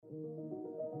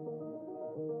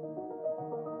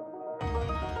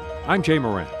I'm Jay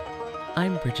Moran.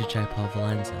 I'm Bridget Jaipal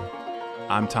Valenza.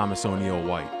 I'm Thomas O'Neill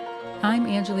White. I'm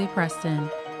Angeli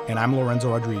Preston. And I'm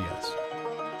Lorenzo Rodriguez.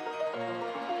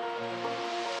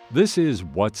 This is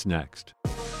What's Next?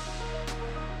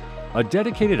 A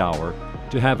dedicated hour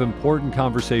to have important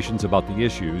conversations about the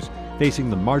issues facing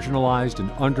the marginalized and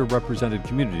underrepresented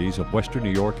communities of Western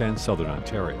New York and Southern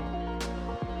Ontario.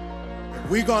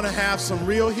 We're going to have some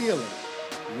real healing.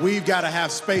 We've got to have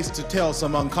space to tell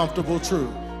some uncomfortable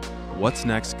truth. What's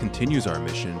Next continues our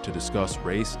mission to discuss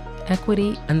race,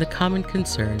 equity, and the common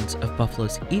concerns of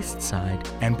Buffalo's East Side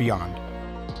and beyond.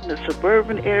 In the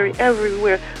suburban area,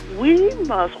 everywhere, we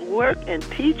must work and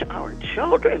teach our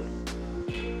children.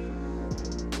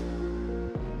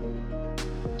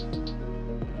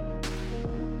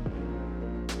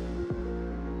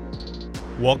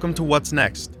 Welcome to What's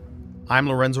Next. I'm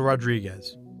Lorenzo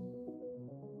Rodriguez.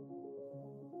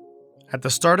 At the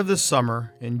start of this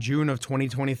summer, in June of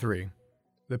 2023,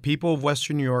 the people of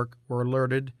Western New York were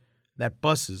alerted that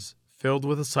buses filled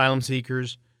with asylum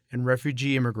seekers and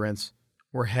refugee immigrants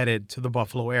were headed to the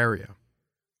Buffalo area,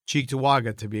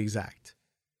 Cheektowaga to be exact.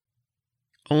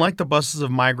 Unlike the buses of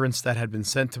migrants that had been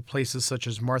sent to places such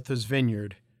as Martha's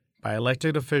Vineyard by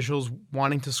elected officials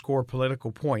wanting to score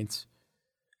political points,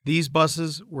 these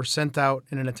buses were sent out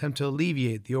in an attempt to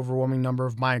alleviate the overwhelming number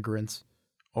of migrants,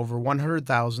 over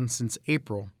 100,000 since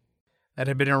April, that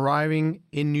had been arriving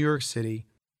in New York City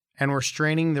and were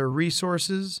straining their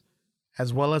resources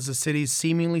as well as the city's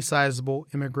seemingly sizable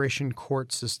immigration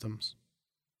court systems.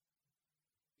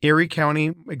 Erie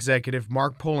County Executive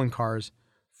Mark Poloncarz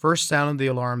first sounded the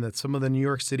alarm that some of the New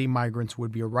York City migrants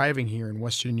would be arriving here in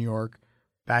Western New York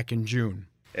back in June.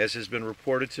 As has been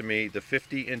reported to me, the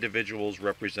 50 individuals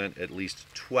represent at least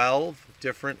 12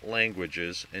 different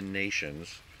languages and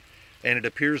nations, and it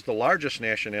appears the largest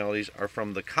nationalities are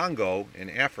from the Congo in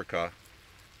Africa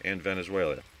and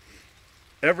Venezuela.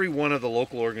 Every one of the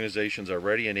local organizations are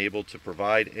ready and able to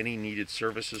provide any needed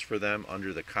services for them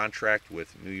under the contract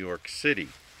with New York City.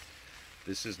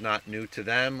 This is not new to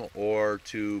them or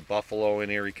to Buffalo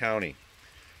and Erie County.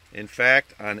 In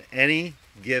fact, on any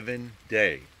given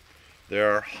day,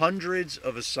 there are hundreds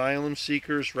of asylum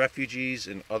seekers, refugees,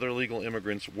 and other legal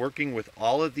immigrants working with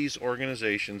all of these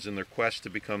organizations in their quest to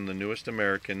become the newest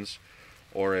Americans,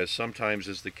 or as sometimes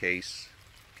is the case,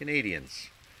 Canadians.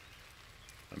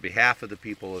 On behalf of the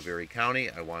people of Erie County,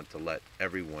 I want to let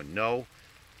everyone know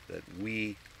that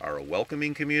we are a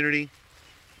welcoming community.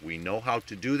 We know how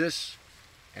to do this.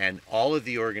 And all of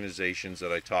the organizations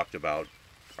that I talked about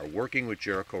are working with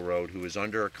Jericho Road, who is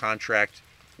under a contract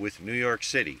with New York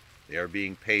City. They are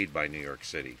being paid by New York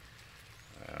City.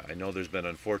 I know there's been,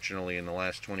 unfortunately, in the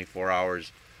last 24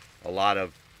 hours, a lot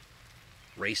of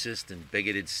racist and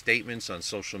bigoted statements on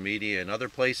social media and other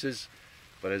places.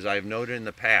 But as I've noted in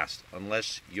the past,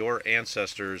 unless your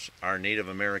ancestors are Native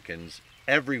Americans,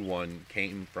 everyone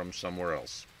came from somewhere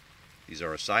else. These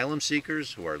are asylum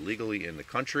seekers who are legally in the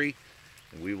country,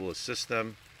 and we will assist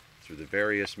them through the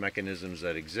various mechanisms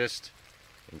that exist,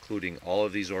 including all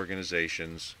of these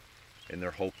organizations, in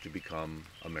their hope to become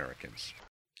Americans.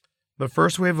 The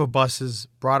first wave of buses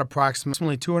brought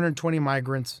approximately 220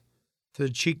 migrants to the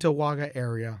Cheektowaga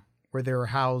area, where they were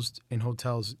housed in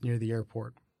hotels near the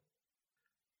airport.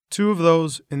 Two of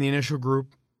those in the initial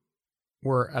group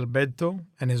were Alberto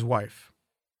and his wife.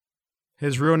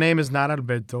 His real name is not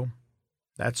Alberto.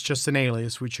 That's just an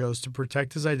alias we chose to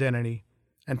protect his identity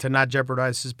and to not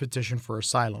jeopardize his petition for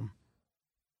asylum.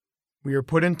 We were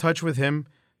put in touch with him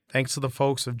thanks to the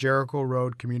folks of Jericho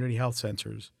Road Community Health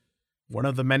Centers, one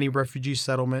of the many refugee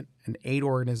settlement and aid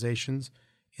organizations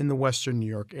in the Western New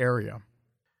York area.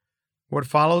 What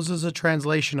follows is a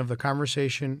translation of the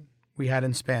conversation we had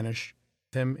in Spanish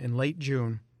with him in late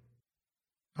June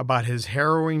about his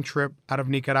harrowing trip out of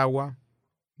Nicaragua,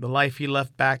 the life he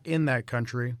left back in that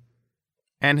country,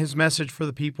 and his message for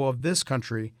the people of this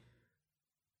country,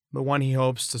 the one he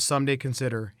hopes to someday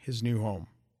consider his new home.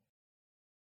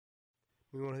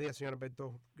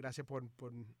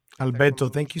 Alberto,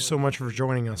 thank you so much for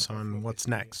joining us on What's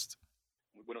Next.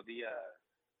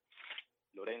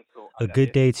 A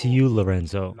good day to you,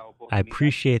 Lorenzo. I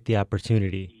appreciate the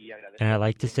opportunity, and I'd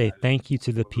like to say thank you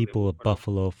to the people of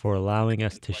Buffalo for allowing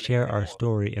us to share our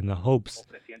story in the hopes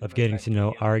of getting to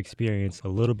know our experience a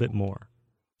little bit more.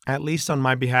 At least on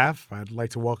my behalf, I'd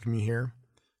like to welcome you here.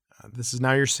 This is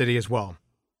now your city as well.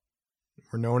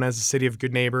 We're known as the city of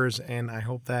good neighbors, and I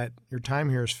hope that your time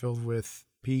here is filled with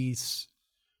peace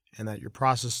and that your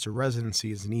process to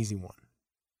residency is an easy one.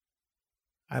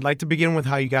 I'd like to begin with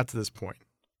how you got to this point.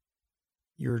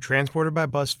 You were transported by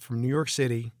bus from New York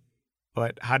City,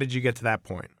 but how did you get to that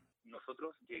point?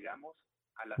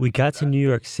 We got to New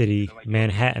York City,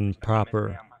 Manhattan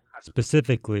proper.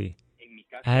 Specifically,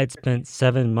 I had spent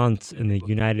 7 months in the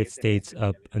United States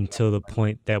up until the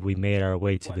point that we made our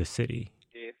way to the city.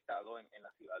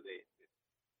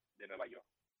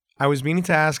 I was meaning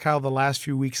to ask how the last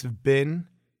few weeks have been,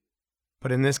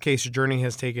 but in this case, your journey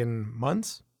has taken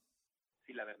months?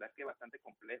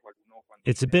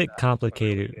 It's a bit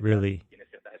complicated, really.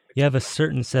 You have a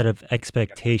certain set of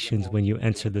expectations when you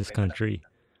enter this country,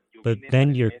 but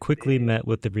then you're quickly met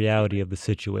with the reality of the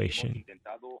situation.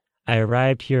 I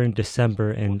arrived here in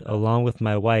December, and along with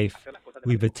my wife,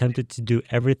 we've attempted to do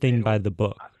everything by the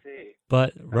book.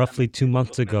 But roughly 2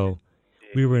 months ago,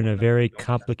 we were in a very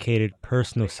complicated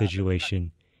personal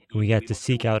situation, and we had to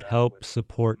seek out help,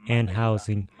 support, and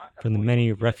housing from the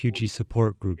many refugee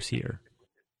support groups here.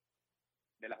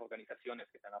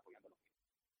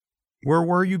 Where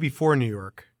were you before New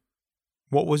York?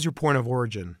 What was your point of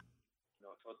origin?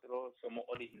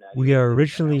 We are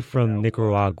originally from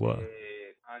Nicaragua.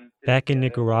 Back in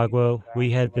Nicaragua,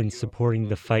 we had been supporting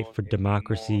the fight for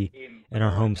democracy in our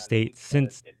home state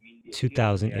since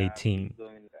 2018,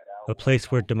 a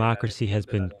place where democracy has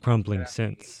been crumbling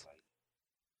since.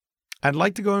 I'd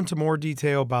like to go into more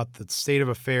detail about the state of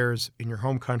affairs in your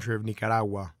home country of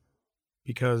Nicaragua,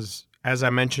 because, as I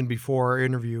mentioned before our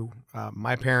interview,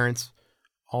 my parents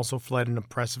also fled an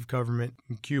oppressive government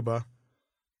in Cuba,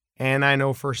 and I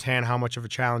know firsthand how much of a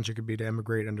challenge it could be to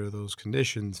immigrate under those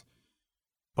conditions.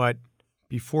 But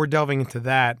before delving into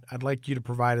that, I'd like you to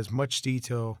provide as much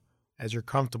detail as you're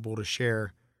comfortable to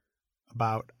share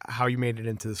about how you made it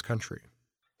into this country.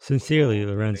 Sincerely,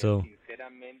 Lorenzo,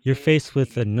 you're faced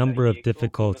with a number of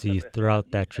difficulties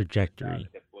throughout that trajectory.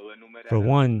 For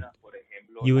one,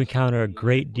 you encounter a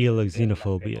great deal of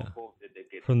xenophobia.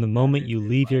 From the moment you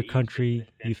leave your country,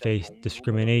 you face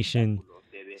discrimination,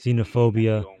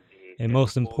 xenophobia, and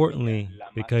most importantly,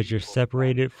 because you're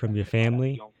separated from your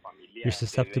family, you're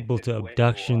susceptible to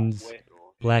abductions,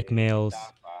 blackmails,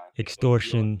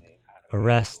 extortion,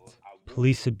 arrest,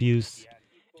 police abuse,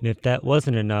 and if that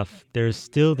wasn't enough, there's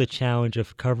still the challenge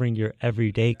of covering your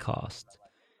everyday costs,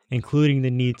 including the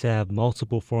need to have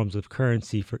multiple forms of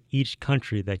currency for each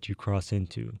country that you cross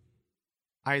into.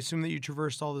 I assume that you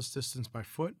traversed all this distance by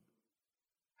foot?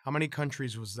 How many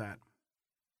countries was that?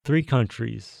 3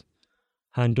 countries: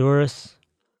 Honduras,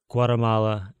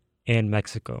 Guatemala, and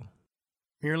Mexico.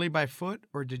 Merely by foot,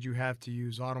 or did you have to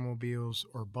use automobiles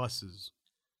or buses?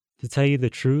 To tell you the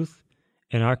truth,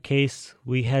 in our case,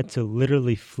 we had to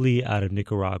literally flee out of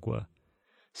Nicaragua.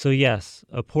 So yes,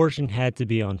 a portion had to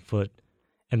be on foot,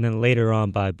 and then later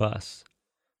on by bus.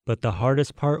 But the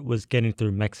hardest part was getting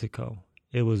through Mexico.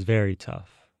 It was very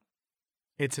tough.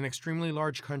 It's an extremely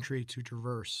large country to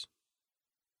traverse.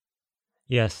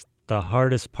 Yes, the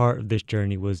hardest part of this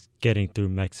journey was getting through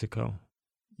Mexico.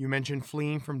 You mentioned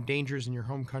fleeing from dangers in your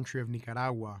home country of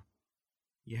Nicaragua.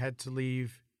 You had to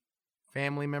leave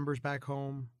family members back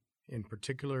home, in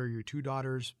particular your 2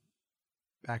 daughters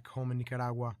back home in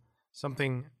Nicaragua,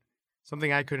 something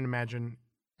I couldn't imagine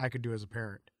I could do as a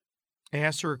parent. It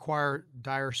has to require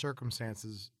dire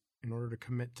circumstances in order to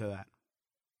commit to that.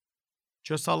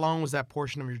 Just how long was that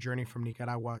portion of your journey from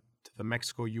Nicaragua to the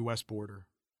Mexico-U.S. border?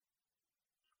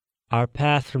 Our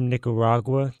path from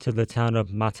Nicaragua to the town of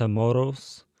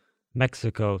Matamoros,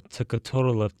 Mexico, took a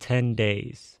total of 10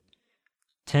 days.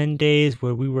 10 days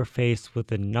where we were faced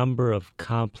with a number of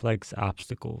complex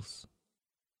obstacles.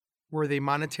 Were they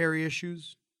monetary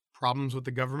issues? Problems with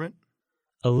the government?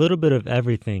 A little bit of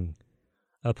everything.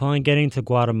 Upon getting to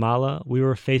Guatemala, we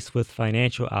were faced with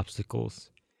financial obstacles.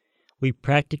 We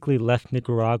practically left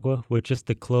Nicaragua with just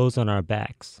the clothes on our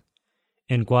backs.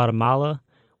 In Guatemala,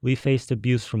 we faced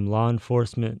abuse from law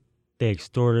enforcement. They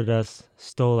extorted us,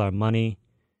 stole our money.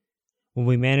 When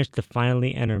we managed to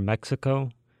finally enter Mexico,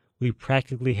 we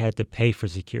practically had to pay for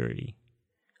security.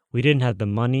 We didn't have the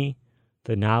money,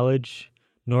 the knowledge,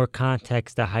 nor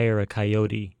contacts to hire a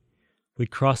coyote. We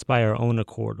crossed by our own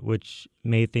accord, which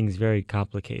made things very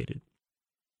complicated.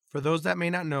 For those that may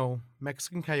not know,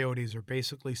 Mexican coyotes are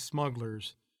basically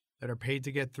smugglers that are paid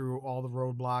to get through all the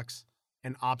roadblocks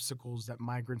and obstacles that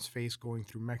migrants face going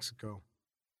through Mexico.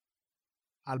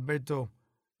 Alberto,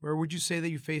 where would you say that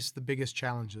you faced the biggest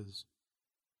challenges?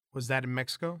 Was that in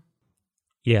Mexico?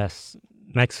 Yes,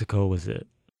 Mexico was it.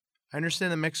 I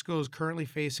understand that Mexico is currently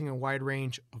facing a wide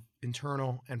range of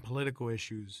internal and political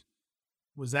issues.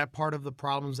 Was that part of the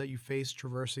problems that you faced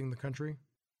traversing the country?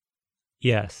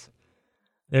 Yes.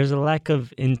 There's a lack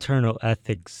of internal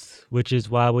ethics, which is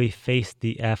why we face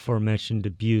the aforementioned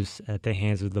abuse at the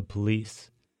hands of the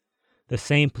police. The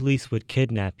same police would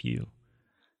kidnap you.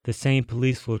 The same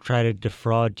police will try to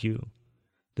defraud you.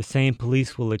 the same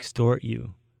police will extort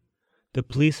you. The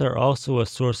police are also a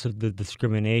source of the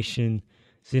discrimination,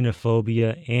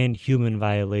 xenophobia, and human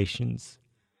violations.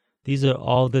 These are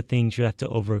all the things you have to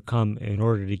overcome in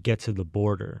order to get to the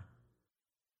border.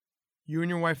 You and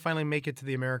your wife finally make it to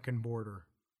the American border.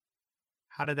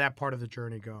 How did that part of the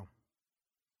journey go?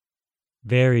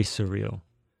 Very surreal.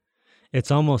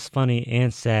 It's almost funny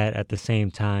and sad at the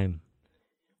same time.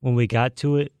 When we got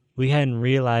to it, we hadn't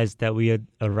realized that we had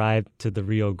arrived to the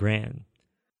Rio Grande.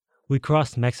 We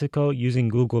crossed Mexico using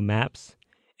Google Maps,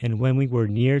 and when we were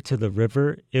near to the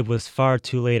river, it was far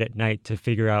too late at night to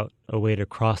figure out a way to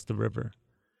cross the river,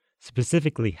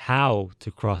 specifically how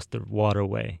to cross the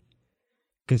waterway.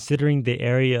 Considering the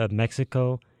area of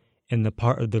Mexico and the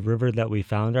part of the river that we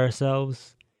found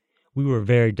ourselves, we were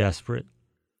very desperate.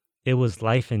 It was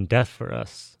life and death for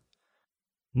us.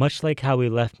 Much like how we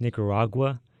left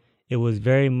Nicaragua, it was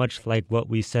very much like what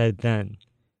we said then.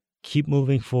 Keep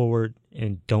moving forward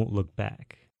and don't look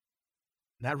back.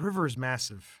 That river is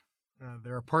massive.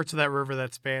 There are parts of that river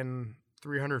that span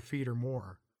 300 feet or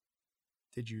more.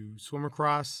 Did you swim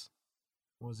across?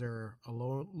 Was there a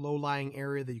low-lying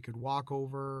area that you could walk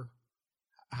over?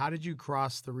 How did you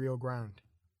cross the Rio Grande?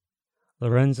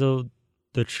 Lorenzo,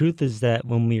 the truth is that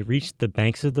when we reached the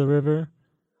banks of the river,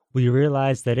 we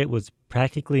realized that it was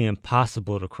practically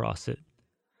impossible to cross it.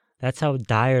 That's how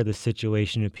dire the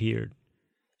situation appeared.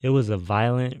 It was a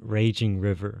violent, raging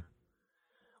river.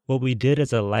 What we did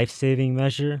as a life-saving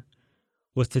measure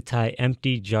was to tie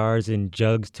empty jars and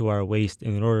jugs to our waist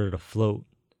in order to float.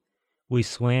 We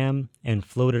swam and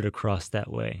floated across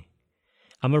that way.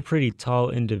 I'm a pretty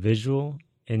tall individual,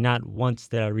 and not once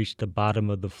did I reach the bottom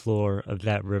of the floor of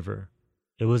that river.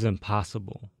 It was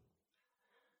impossible.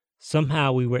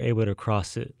 Somehow we were able to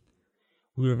cross it.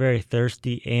 We were very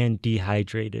thirsty and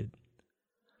dehydrated.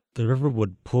 The river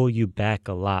would pull you back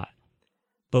a lot,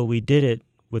 but we did it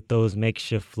with those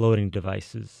makeshift floating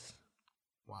devices.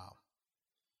 Wow.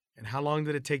 And how long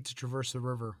did it take to traverse the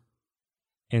river?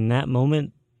 In that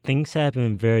moment, things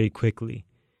happened very quickly,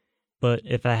 but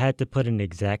if I had to put an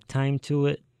exact time to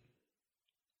it,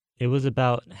 it was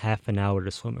about half an hour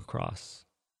to swim across.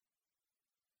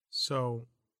 So,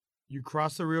 you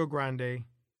cross the Rio Grande,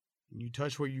 and you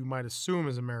touch what you might assume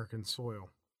is American soil.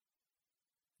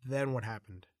 Then what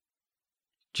happened?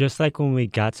 Just like when we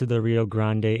got to the Rio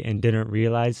Grande and didn't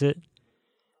realize it,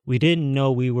 we didn't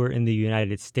know we were in the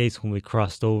United States when we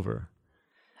crossed over.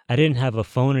 I didn't have a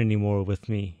phone anymore with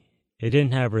me. It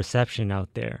didn't have reception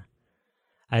out there.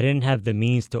 I didn't have the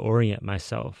means to orient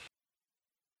myself.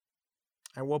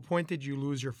 At what point did you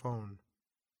lose your phone?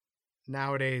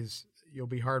 Nowadays, you'll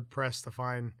be hard-pressed to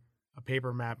find a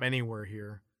paper map anywhere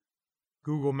here.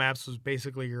 Google Maps was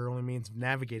basically your only means of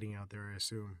navigating out there, I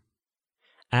assume.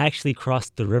 I actually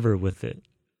crossed the river with it,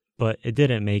 but it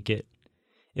didn't make it.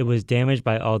 It was damaged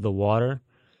by all the water,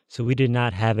 so we did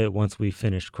not have it once we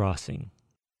finished crossing.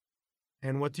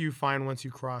 And what do you find once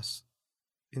you cross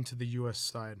into the U.S.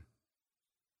 side?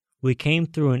 We came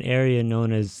through an area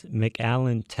known as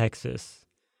McAllen, Texas,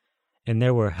 and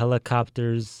there were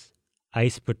helicopters,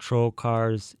 ICE patrol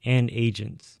cars, and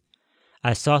agents.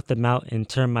 I sought them out and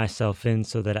turned myself in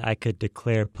so that I could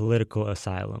declare political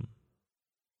asylum.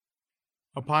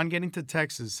 Upon getting to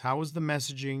Texas, how was the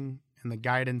messaging and the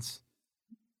guidance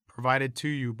provided to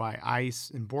you by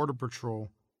ICE and Border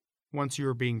Patrol once you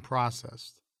were being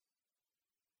processed?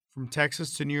 From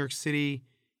Texas to New York City,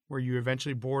 where you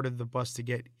eventually boarded the bus to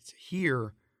get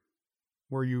here,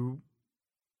 were you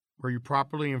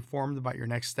properly informed about your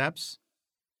next steps?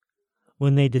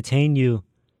 When they detain you,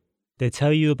 they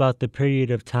tell you about the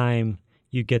period of time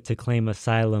you get to claim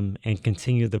asylum and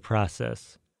continue the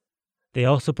process. They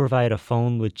also provide a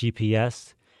phone with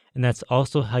GPS, and that's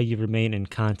also how you remain in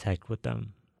contact with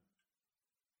them.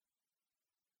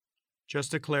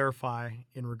 Just to clarify,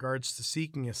 in regards to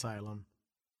seeking asylum,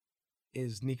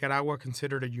 is Nicaragua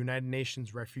considered a United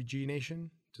Nations refugee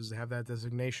nation? Does it have that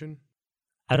designation?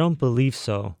 I don't believe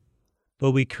so,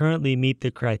 but we currently meet the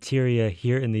criteria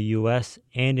here in the U.S.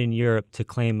 and in Europe to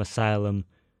claim asylum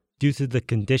due to the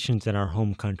conditions in our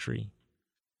home country.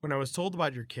 When I was told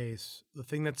about your case, the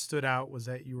thing that stood out was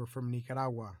that you were from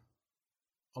Nicaragua.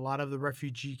 A lot of the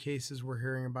refugee cases we're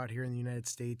hearing about here in the United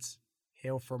States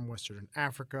hail from Western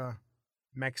Africa,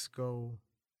 Mexico,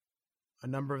 a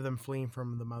number of them fleeing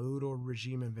from the Maduro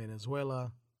regime in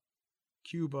Venezuela,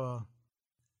 Cuba.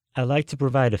 I'd like to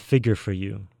provide a figure for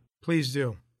you. Please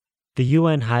do. The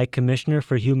UN High Commissioner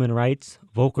for Human Rights,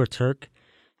 Volker Turk,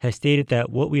 has stated that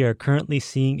what we are currently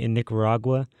seeing in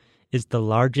Nicaragua is the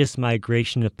largest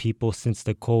migration of people since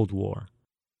the Cold War.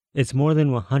 It's more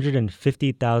than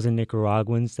 150,000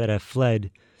 Nicaraguans that have fled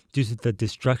due to the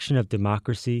destruction of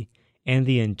democracy and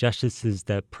the injustices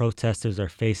that protesters are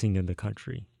facing in the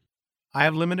country. I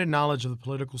have limited knowledge of the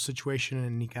political situation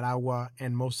in Nicaragua,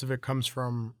 and most of it comes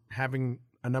from having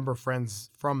a number of friends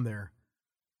from there.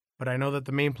 But I know that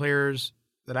the main players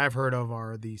that I've heard of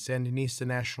are the Sandinista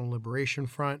National Liberation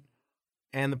Front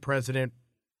and the president,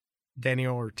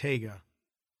 Daniel Ortega.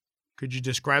 Could you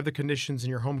describe the conditions in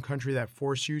your home country that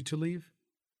forced you to leave?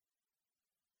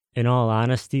 In all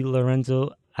honesty,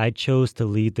 Lorenzo, I chose to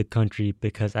leave the country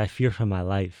because I fear for my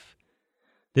life.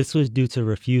 This was due to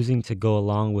refusing to go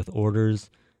along with orders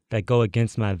that go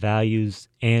against my values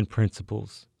and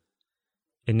principles.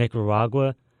 In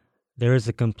Nicaragua, there is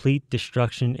a complete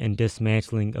destruction and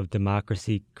dismantling of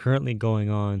democracy currently going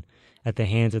on at the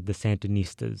hands of the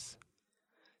Sandinistas.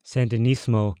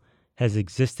 Sandinismo has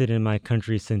existed in my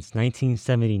country since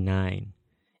 1979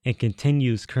 and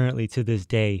continues currently to this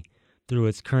day through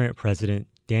its current president,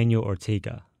 Daniel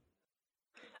Ortega.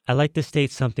 I'd like to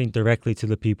state something directly to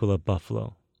the people of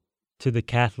Buffalo, to the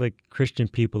Catholic Christian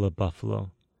people of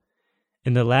Buffalo.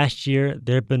 In the last year,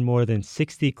 there have been more than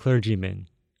 60 clergymen,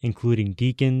 including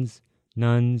deacons,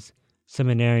 nuns,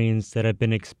 seminarians that have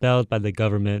been expelled by the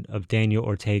government of Daniel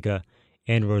Ortega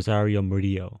and Rosario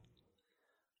Murillo.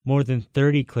 More than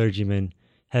 30 clergymen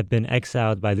have been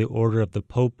exiled by the order of the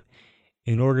Pope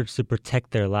in order to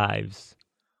protect their lives.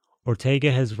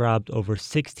 Ortega has robbed over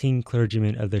 16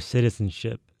 clergymen of their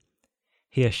citizenship.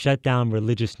 He has shut down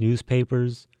religious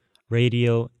newspapers,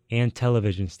 radio, and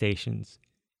television stations.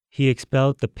 He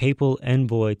expelled the papal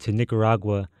envoy to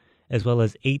Nicaragua, as well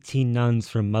as 18 nuns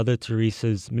from Mother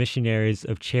Teresa's Missionaries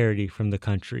of Charity from the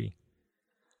country.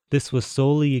 This was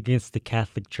solely against the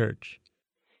Catholic Church.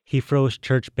 He froze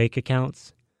church bank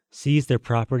accounts, seized their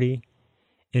property,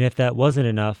 and if that wasn't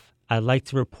enough, I'd like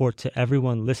to report to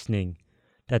everyone listening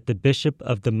that the Bishop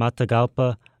of the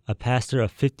Matagalpa, a pastor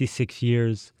of 56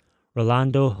 years,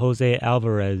 Rolando Jose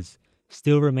Alvarez,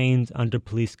 still remains under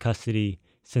police custody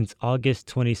since August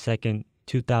 22,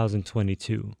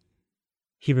 2022.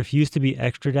 He refused to be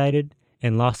extradited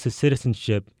and lost his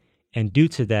citizenship, and due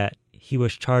to that, he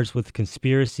was charged with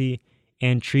conspiracy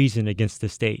and treason against the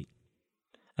state.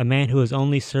 A man who has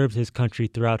only served his country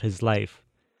throughout his life.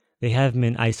 They have him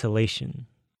in isolation.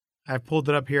 I've pulled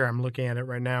it up here. I'm looking at it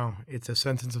right now. It's a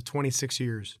sentence of 26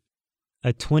 years.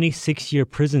 A 26-year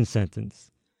prison sentence.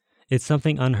 It's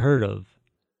something unheard of.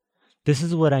 This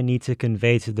is what I need to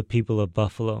convey to the people of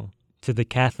Buffalo, to the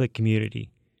Catholic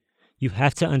community. You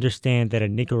have to understand that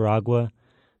in Nicaragua,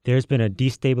 there's been a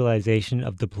destabilization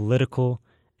of the political,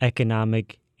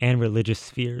 economic, and religious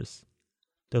spheres.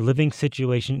 The living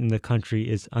situation in the country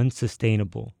is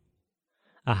unsustainable.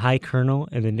 A high colonel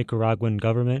in the Nicaraguan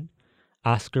government,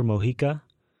 Oscar Mojica,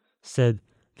 said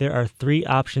there are 3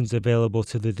 options available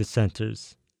to the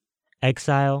dissenters: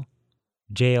 exile,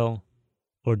 jail,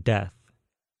 or death.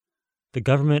 The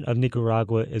government of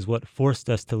Nicaragua is what forced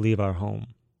us to leave our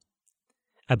home.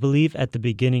 I believe at the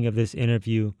beginning of this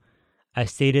interview, I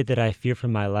stated that I fear for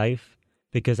my life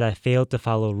because I failed to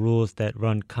follow rules that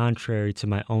run contrary to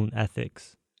my own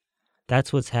ethics.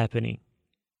 That's what's happening.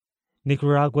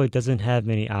 Nicaragua doesn't have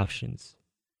many options.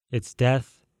 It's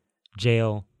death,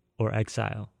 jail, or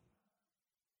exile.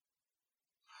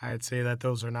 I'd say that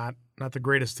those are not the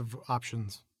greatest of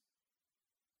options.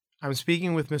 I'm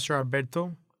speaking with Mr.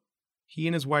 Alberto. He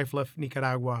and his wife left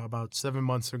Nicaragua about 7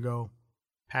 months ago,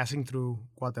 passing through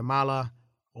Guatemala,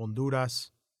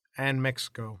 Honduras, and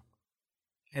Mexico,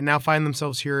 and now find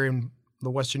themselves here in the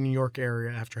Western New York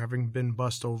area after having been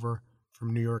bussed over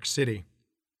from New York City.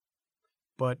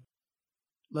 But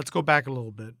let's go back a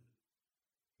little bit.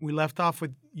 We left off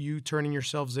with you turning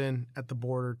yourselves in at the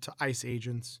border to ICE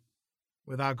agents.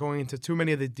 Without going into too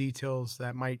many of the details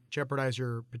that might jeopardize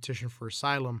your petition for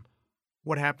asylum,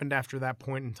 what happened after that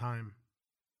point in time?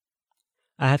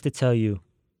 I have to tell you,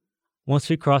 once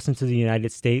we cross into the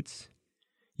United States,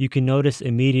 you can notice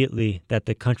immediately that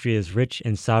the country is rich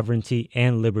in sovereignty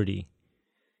and liberty.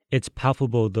 It's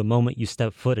palpable the moment you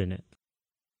step foot in it.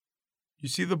 You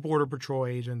see the Border Patrol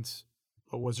agents,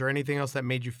 but was there anything else that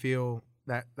made you feel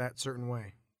that certain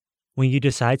way? When you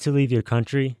decide to leave your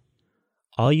country,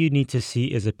 all you need to see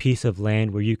is a piece of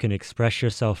land where you can express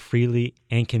yourself freely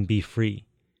and can be free.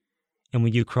 And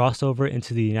when you cross over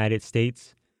into the United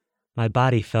States, my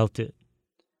body felt it.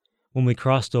 When we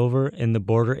crossed over and the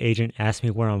border agent asked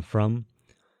me where I'm from,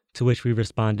 to which we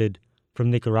responded, from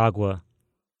Nicaragua,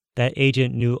 that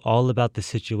agent knew all about the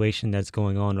situation that's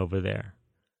going on over there.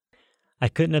 I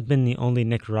couldn't have been the only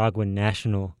Nicaraguan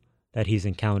national that he's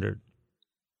encountered.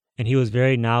 And he was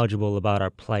very knowledgeable about our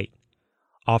plight,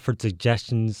 offered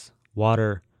suggestions,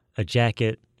 water, a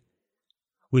jacket.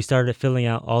 We started filling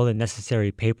out all the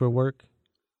necessary paperwork.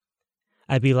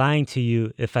 I'd be lying to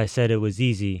you if I said it was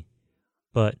easy,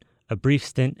 but a brief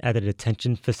stint at a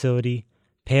detention facility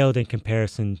paled in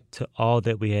comparison to all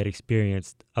that we had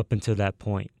experienced up until that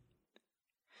point.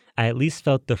 I at least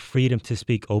felt the freedom to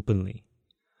speak openly,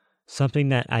 something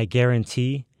that I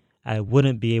guarantee I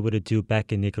wouldn't be able to do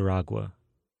back in Nicaragua.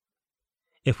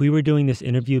 If we were doing this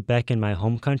interview back in my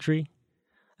home country,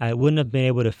 I wouldn't have been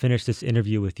able to finish this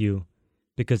interview with you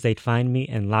because they'd find me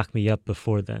and lock me up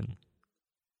before then.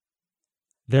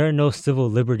 There are no civil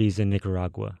liberties in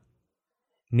Nicaragua.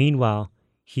 Meanwhile,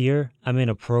 here I'm in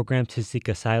a program to seek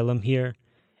asylum here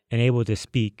and able to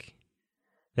speak.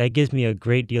 That gives me a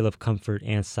great deal of comfort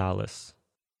and solace.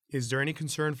 Is there any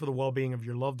concern for the well-being of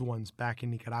your loved ones back in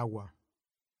Nicaragua?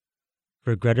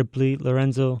 Regrettably,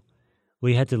 Lorenzo,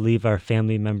 we had to leave our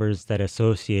family members that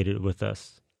associated with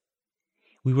us.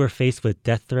 We were faced with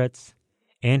death threats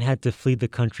and had to flee the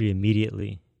country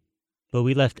immediately. But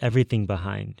we left everything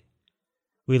behind.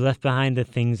 We left behind the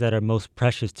things that are most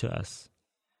precious to us.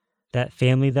 That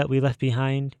family that we left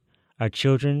behind, our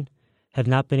children, have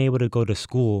not been able to go to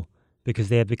school because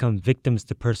they have become victims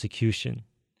to persecution.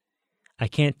 I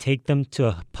can't take them to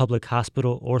a public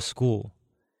hospital or school.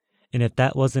 And if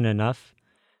that wasn't enough,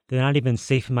 they're not even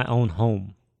safe in my own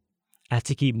home. I have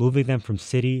to keep moving them from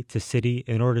city to city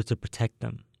in order to protect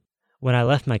them. When I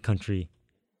left my country,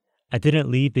 I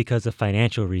didn't leave because of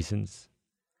financial reasons.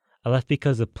 I left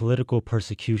because of political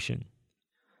persecution.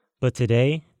 But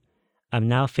today, I'm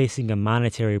now facing a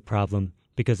monetary problem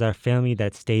because our family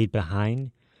that stayed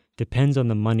behind depends on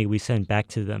the money we send back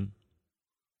to them.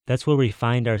 That's where we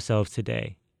find ourselves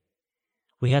today.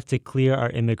 We have to clear our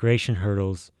immigration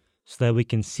hurdles so that we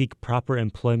can seek proper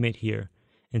employment here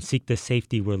and seek the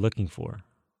safety we're looking for.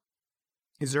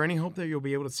 Is there any hope that you'll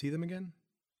be able to see them again?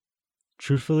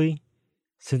 Truthfully,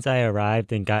 since I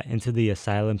arrived and got into the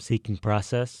asylum-seeking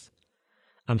process,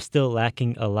 I'm still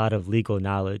lacking a lot of legal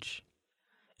knowledge.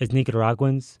 As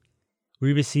Nicaraguans,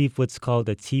 we receive what's called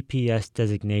a TPS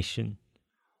designation,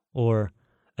 or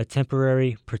a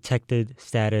Temporary Protected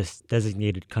Status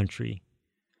Designated Country,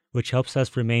 which helps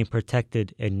us remain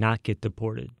protected and not get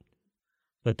deported.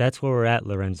 But that's where we're at,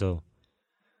 Lorenzo.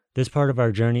 This part of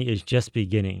our journey is just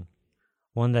beginning,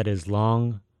 one that is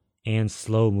long and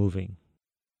slow-moving.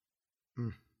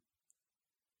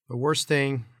 The worst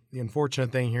thing, the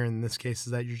unfortunate thing here in this case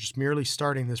is that you're just merely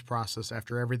starting this process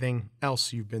after everything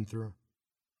else you've been through.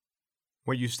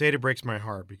 What you stated breaks my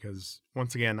heart because,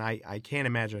 once again, I can't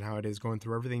imagine how it is going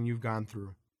through everything you've gone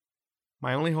through.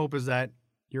 My only hope is that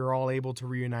you're all able to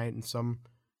reunite in some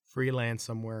free land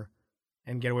somewhere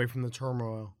and get away from the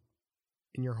turmoil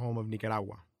in your home of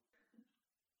Nicaragua.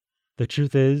 The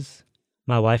truth is,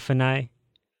 my wife and I,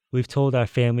 we've told our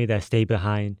family that stay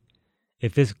behind,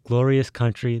 if this glorious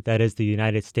country that is the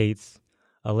United States,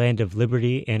 a land of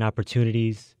liberty and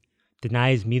opportunities,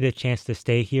 denies me the chance to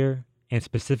stay here, and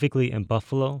specifically in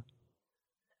Buffalo,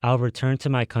 I'll return to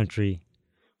my country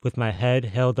with my head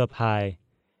held up high,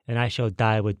 and I shall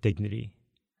die with dignity.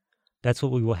 That's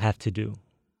what we will have to do.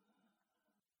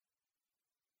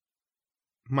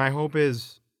 My hope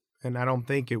is, and I don't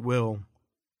think it will,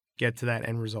 get to that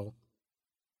end result.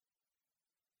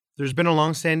 There's been a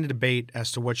long-standing debate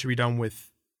as to what should be done with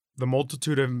the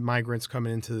multitude of migrants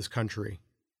coming into this country.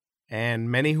 And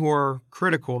many who are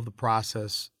critical of the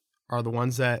process are the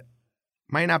ones that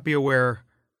might not be aware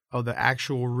of the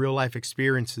actual real-life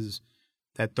experiences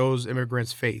that those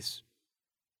immigrants face.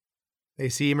 They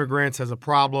see immigrants as a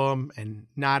problem and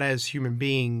not as human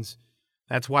beings.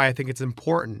 That's why I think it's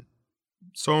important,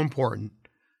 so important,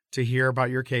 to hear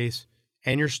about your case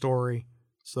and your story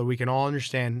so that we can all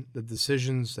understand the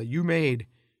decisions that you made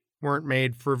weren't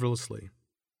made frivolously.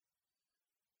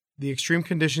 The extreme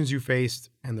conditions you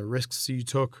faced and the risks you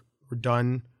took were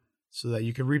done so that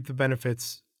you could reap the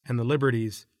benefits and the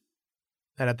liberties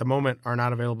that at the moment are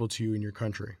not available to you in your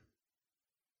country.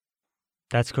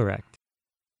 That's correct.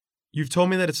 You've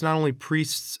told me that it's not only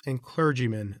priests and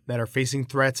clergymen that are facing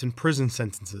threats and prison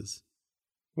sentences.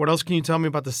 What else can you tell me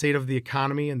about the state of the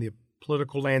economy and the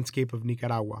political landscape of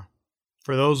Nicaragua?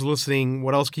 For those listening,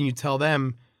 what else can you tell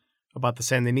them about the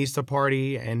Sandinista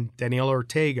Party and Daniel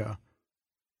Ortega,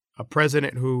 a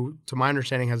president who, to my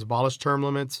understanding, has abolished term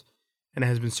limits and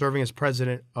has been serving as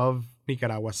president of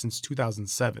Nicaragua since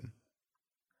 2007?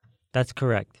 That's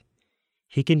correct.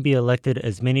 He can be elected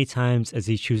as many times as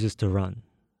he chooses to run.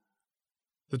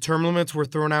 The term limits were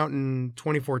thrown out in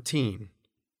 2014,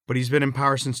 but he's been in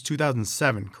power since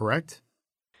 2007, correct?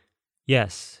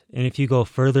 Yes, and if you go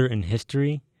further in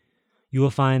history, you will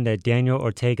find that Daniel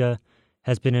Ortega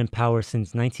has been in power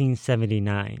since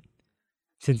 1979.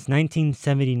 Since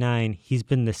 1979, he's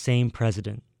been the same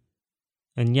president.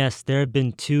 And yes, there have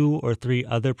been 2 or 3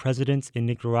 other presidents in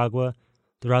Nicaragua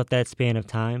throughout that span of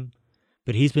time,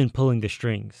 but he's been pulling the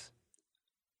strings.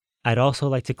 I'd also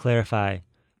like to clarify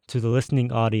to the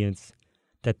listening audience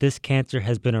that this cancer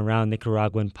has been around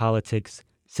Nicaraguan politics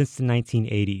since the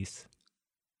 1980s.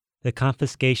 The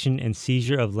confiscation and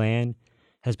seizure of land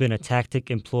has been a tactic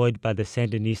employed by the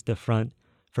Sandinista Front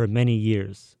for many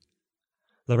years.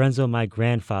 Lorenzo, my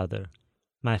grandfather,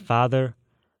 my father,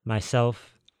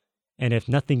 myself, and if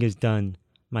nothing is done,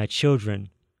 my children,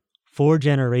 4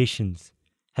 generations,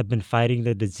 have been fighting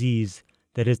the disease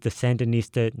that is the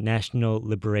Sandinista National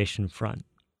Liberation Front.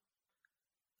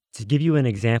 To give you an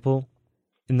example,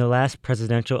 in the last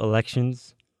presidential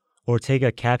elections,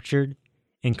 Ortega captured,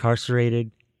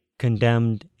 incarcerated,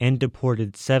 condemned, and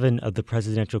deported 7 of the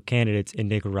presidential candidates in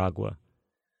Nicaragua.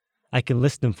 I can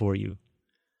list them for you.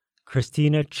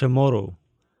 Cristina Chamorro,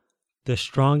 the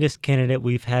strongest candidate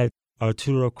we've had,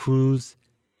 Arturo Cruz,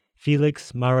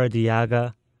 Felix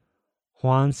Maradiaga,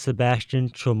 Juan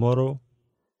Sebastian Chamorro,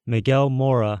 Miguel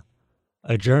Mora,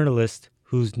 a journalist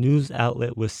whose news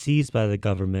outlet was seized by the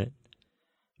government,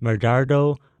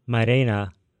 Merdardo Mairena,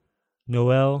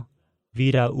 Noel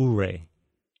Vidaurre.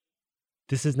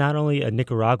 This is not only a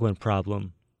Nicaraguan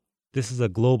problem, this is a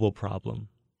global problem.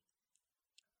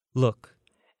 Look,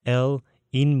 El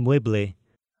Inmueble,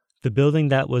 the building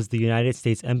that was the United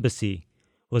States Embassy,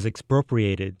 was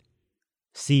expropriated,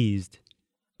 seized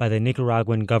by the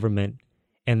Nicaraguan government,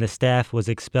 and the staff was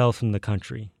expelled from the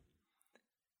country.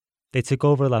 They took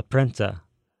over La Prensa,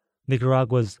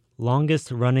 Nicaragua's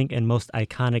longest-running and most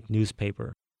iconic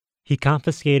newspaper. He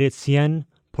confiscated 100%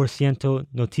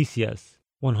 Noticias,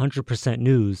 100%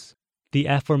 News, the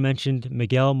aforementioned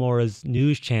Miguel Mora's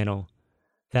news channel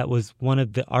that was one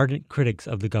of the ardent critics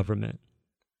of the government.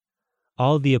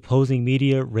 All the opposing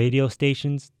media radio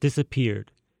stations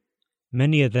disappeared,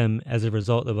 many of them as a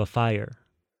result of a fire.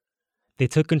 They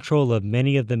took control of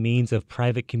many of the means of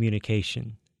private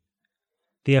communication.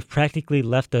 They have practically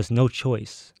left us no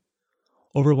choice.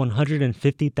 Over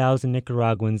 150,000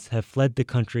 Nicaraguans have fled the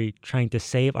country trying to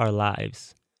save our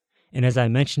lives. And as I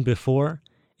mentioned before,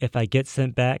 if I get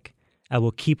sent back, I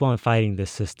will keep on fighting this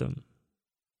system.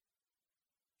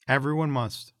 Everyone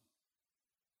must.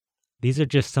 These are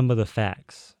just some of the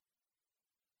facts.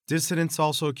 Dissidents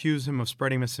also accuse him of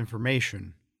spreading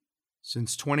misinformation.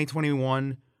 Since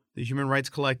 2021, the human rights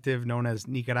collective known as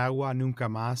Nicaragua Nunca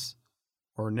Más,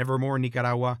 or Nevermore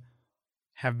Nicaragua,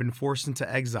 have been forced into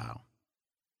exile.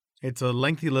 It's a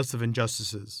lengthy list of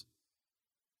injustices.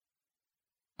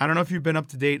 I don't know if you've been up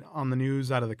to date on the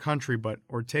news out of the country, but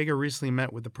Ortega recently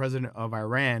met with the president of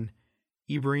Iran,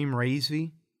 Ibrahim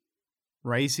Raisi.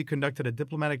 Raisi conducted a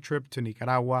diplomatic trip to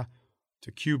Nicaragua,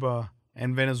 to Cuba,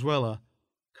 and Venezuela,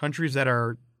 countries that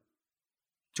are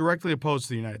directly opposed to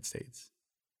the United States.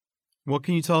 What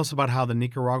can you tell us about how the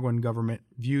Nicaraguan government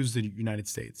views the United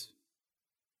States?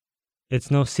 It's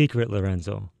no secret,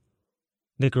 Lorenzo.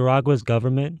 Nicaragua's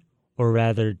government, or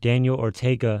rather Daniel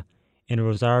Ortega and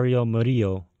Rosario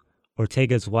Murillo,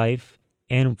 Ortega's wife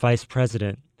and vice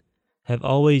president, have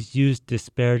always used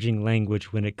disparaging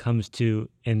language when it comes to,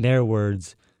 in their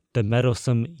words, the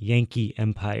meddlesome Yankee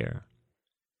Empire.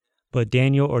 But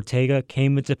Daniel Ortega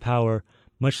came into power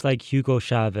much like Hugo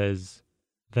Chavez,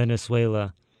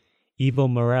 Venezuela,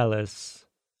 Evo Morales,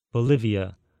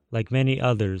 Bolivia, like many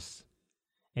others.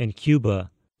 In Cuba,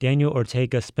 Daniel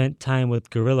Ortega spent time with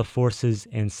guerrilla forces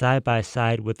and side by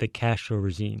side with the Castro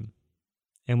regime.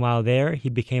 And while there, he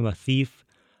became a thief,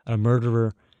 a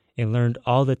murderer, and learned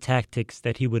all the tactics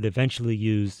that he would eventually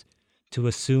use to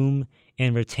assume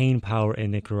and retain power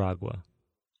in Nicaragua.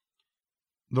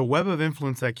 The web of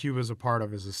influence that Cuba is a part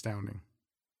of is astounding.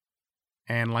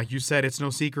 And like you said, it's no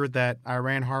secret that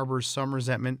Iran harbors some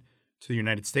resentment to the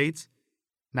United States,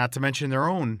 not to mention their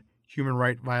own human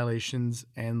rights violations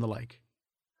and the like.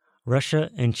 Russia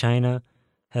and China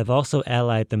have also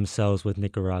allied themselves with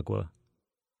Nicaragua.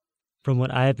 From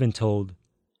what I have been told,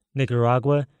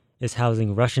 Nicaragua is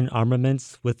housing Russian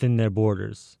armaments within their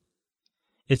borders.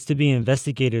 It's to be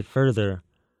investigated further,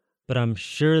 but I'm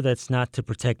sure that's not to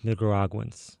protect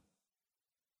Nicaraguans.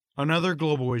 Another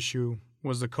global issue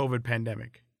was the COVID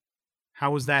pandemic.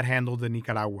 How was that handled in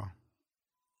Nicaragua?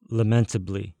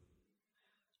 Lamentably.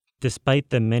 Despite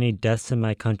the many deaths in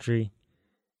my country,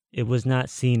 it was not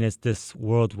seen as this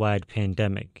worldwide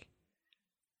pandemic.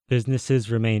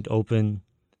 Businesses remained open,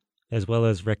 as well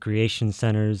as recreation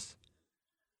centers.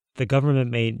 The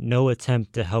government made no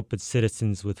attempt to help its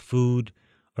citizens with food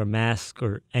or masks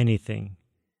or anything.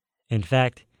 In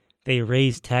fact, they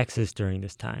raised taxes during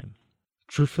this time.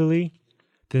 Truthfully,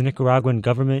 The Nicaraguan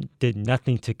government did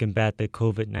nothing to combat the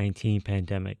COVID-19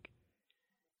 pandemic.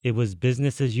 It was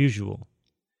business as usual,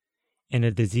 and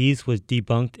the disease was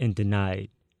debunked and denied.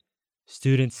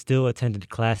 Students still attended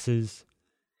classes.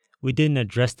 We didn't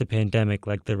address the pandemic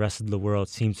like the rest of the world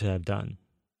seems to have done.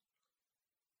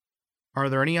 Are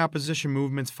there any opposition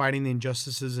movements fighting the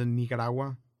injustices in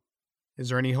Nicaragua? Is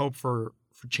there any hope for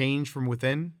change from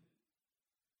within?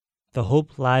 The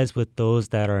hope lies with those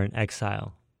that are in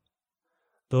exile,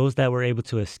 those that were able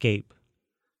to escape,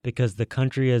 because the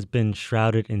country has been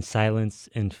shrouded in silence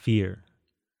and fear.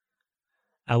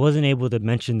 I wasn't able to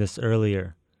mention this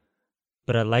earlier,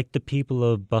 but I'd like the people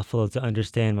of Buffalo to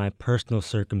understand my personal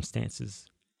circumstances.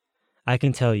 I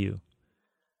can tell you,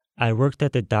 I worked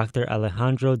at the Dr.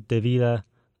 Alejandro de Villa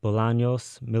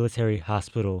Bolaños Military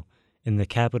Hospital in the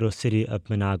capital city of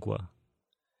Managua.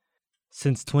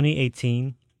 Since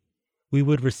 2018, we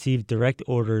would receive direct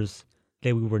orders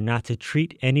that we were not to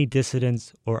treat any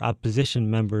dissidents or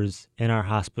opposition members in our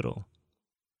hospital.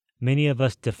 Many of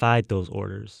us defied those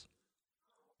orders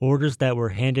that were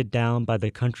handed down by the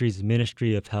country's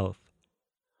Ministry of Health,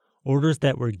 orders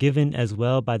that were given as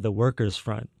well by the Workers'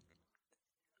 Front.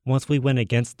 Once we went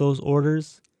against those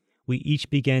orders, we each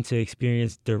began to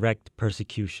experience direct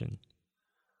persecution.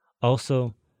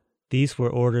 Also, these were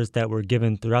orders that were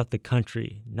given throughout the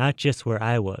country, not just where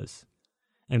I was,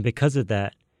 and because of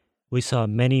that, we saw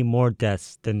many more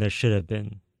deaths than there should have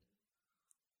been.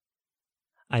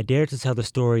 I dare to tell the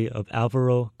story of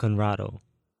Alvaro Conrado,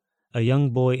 a young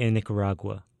boy in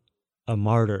Nicaragua, a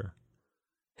martyr.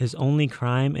 His only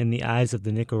crime in the eyes of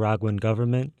the Nicaraguan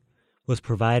government was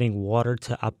providing water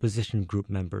to opposition group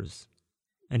members,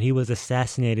 and he was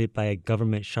assassinated by a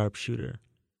government sharpshooter.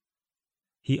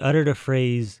 He uttered a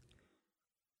phrase,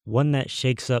 one that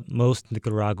shakes up most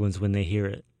Nicaraguans when they hear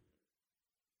it.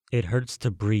 It hurts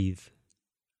to breathe.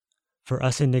 For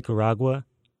us in Nicaragua,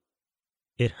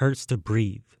 it hurts to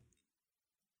breathe.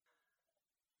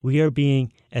 We are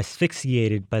being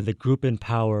asphyxiated by the group in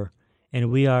power,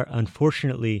 and we are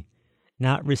unfortunately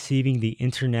not receiving the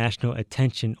international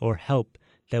attention or help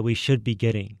that we should be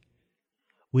getting.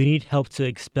 We need help to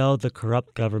expel the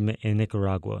corrupt government in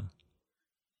Nicaragua.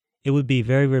 It would be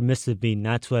very remiss of me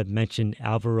not to have mentioned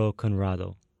Alvaro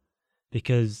Conrado,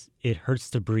 because it hurts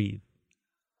to breathe.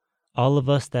 All of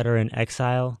us that are in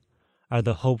exile are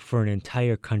the hope for an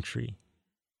entire country.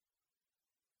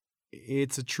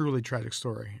 It's a truly tragic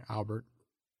story, Albert.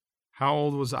 How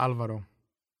old was Alvaro?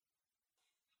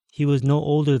 He was no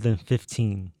older than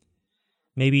 15,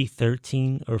 maybe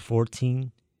 13 or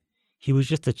 14. He was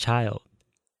just a child.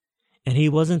 And he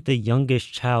wasn't the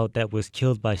youngest child that was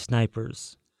killed by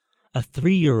snipers, a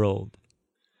 3-year-old.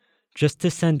 Just to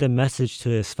send a message to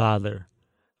his father,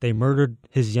 they murdered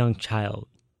his young child.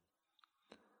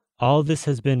 All this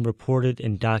has been reported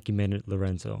and documented,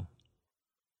 Lorenzo.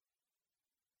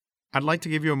 I'd like to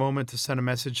give you a moment to send a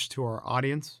message to our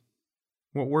audience.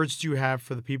 What words do you have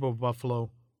for the people of Buffalo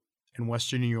and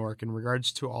Western New York in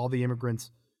regards to all the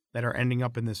immigrants that are ending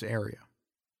up in this area?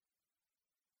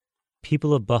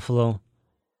 People of Buffalo,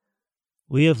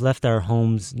 we have left our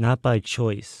homes not by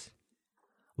choice.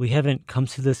 We haven't come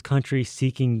to this country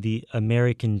seeking the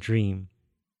American dream.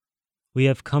 We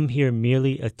have come here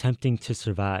merely attempting to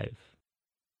survive.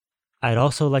 I'd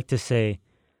also like to say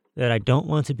that I don't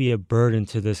want to be a burden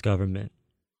to this government.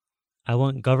 I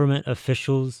want government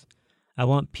officials, I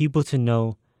want people to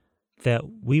know that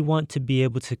we want to be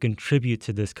able to contribute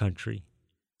to this country.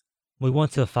 We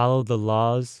want to follow the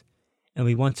laws, and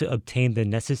we want to obtain the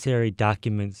necessary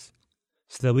documents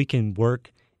so that we can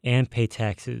work and pay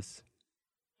taxes.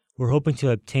 We're hoping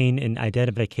to obtain an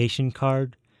identification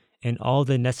card and all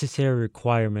the necessary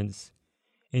requirements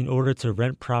in order to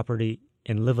rent property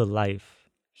and live a life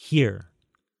here.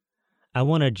 I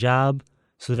want a job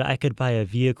so that I could buy a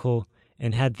vehicle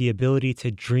and have the ability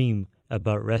to dream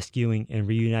about rescuing and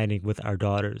reuniting with our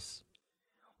daughters.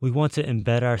 We want to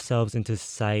embed ourselves into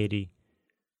society,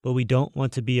 but we don't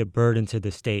want to be a burden to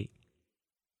the state.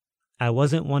 I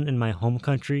wasn't one in my home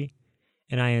country,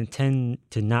 and I intend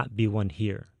to not be one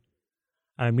here.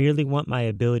 I merely want my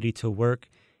ability to work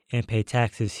and pay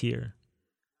taxes here.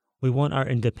 We want our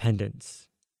independence.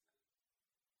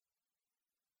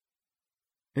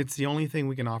 It's the only thing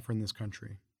we can offer in this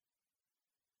country.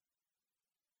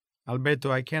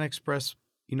 Alberto, I can't express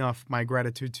enough my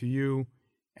gratitude to you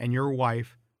and your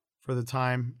wife for the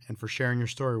time and for sharing your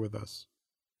story with us.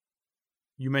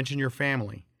 You mentioned your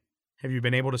family. Have you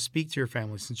been able to speak to your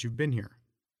family since you've been here?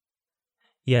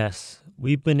 Yes,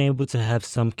 we've been able to have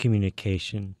some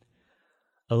communication.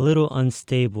 A little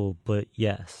unstable, but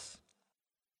yes.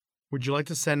 Would you like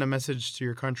to send a message to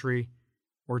your country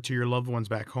or to your loved ones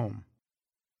back home?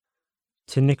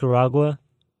 To Nicaragua,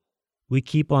 we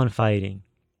keep on fighting.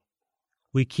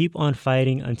 We keep on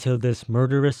fighting until this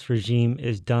murderous regime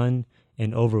is done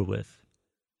and over with.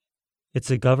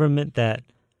 It's a government that,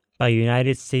 by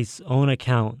United States' own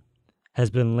account, has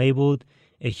been labeled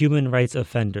a human rights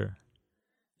offender.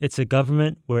 It's a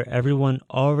government where everyone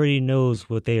already knows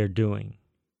what they are doing.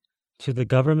 To the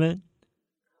government,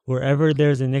 wherever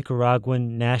there's a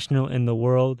Nicaraguan national in the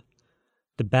world,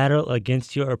 the battle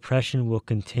against your oppression will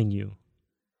continue.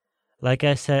 Like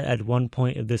I said at one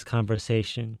point of this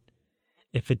conversation,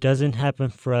 if it doesn't happen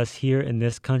for us here in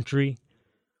this country,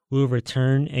 we'll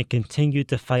return and continue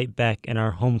to fight back in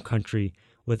our home country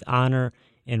with honor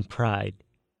and pride.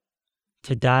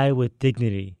 To die with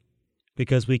dignity,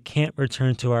 because we can't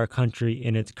return to our country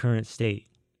in its current state.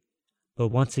 But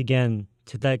once again,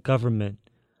 to that government,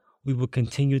 we will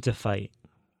continue to fight.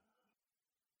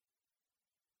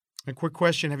 A quick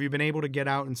question, have you been able to get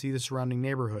out and see the surrounding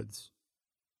neighborhoods?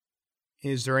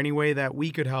 Is there any way that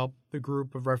we could help the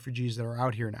group of refugees that are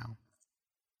out here now?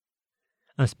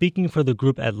 I'm speaking for the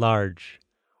group at large.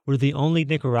 We're the only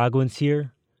Nicaraguans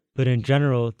here, but in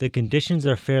general, the conditions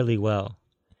are fairly well.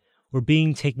 We're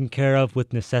being taken care of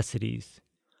with necessities.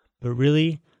 But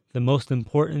really, the most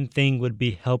important thing would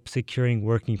be help securing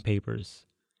working papers.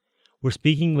 We're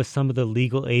speaking with some of the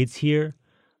legal aides here,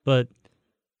 but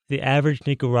the average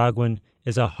Nicaraguan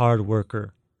is a hard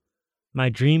worker. My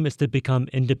dream is to become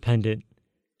independent,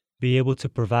 be able to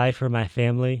provide for my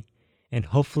family, and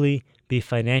hopefully be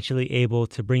financially able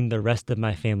to bring the rest of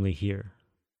my family here.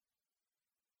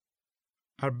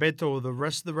 Alberto, the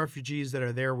rest of the refugees that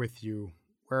are there with you,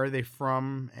 where are they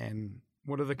from, and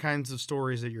what are the kinds of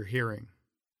stories that you're hearing?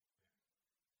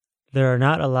 There are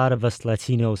not a lot of us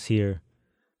Latinos here,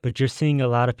 but you're seeing a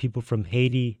lot of people from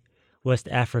Haiti, West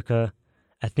Africa,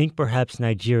 I think perhaps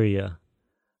Nigeria,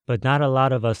 but not a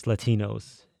lot of us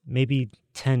Latinos, maybe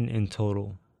 10 in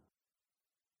total.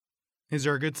 Is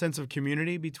there a good sense of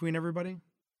community between everybody?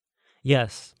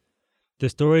 Yes, the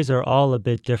stories are all a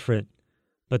bit different,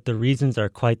 but the reasons are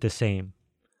quite the same.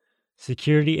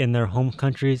 Security in their home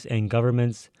countries and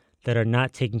governments that are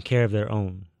not taking care of their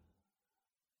own.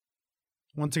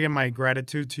 Once again, my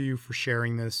gratitude to you for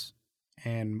sharing this,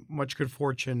 and much good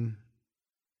fortune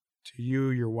to you,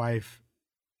 your wife,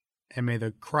 and may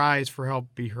the cries for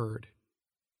help be heard.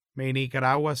 May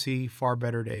Nicaragua see far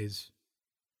better days.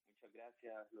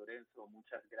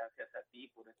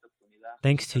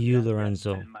 Thanks to you,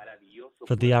 Lorenzo,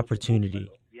 for the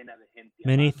opportunity.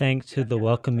 Many thanks to the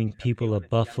welcoming people of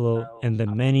Buffalo and the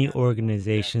many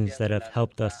organizations that have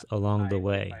helped us along the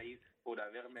way.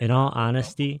 In all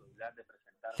honesty,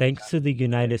 thanks to the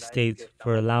United States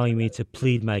for allowing me to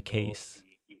plead my case.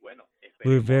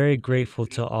 We're very grateful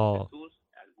to all,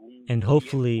 and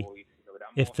hopefully,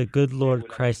 if the good Lord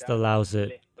Christ allows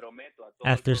it,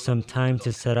 after some time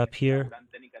to set up here,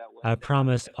 I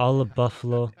promise all of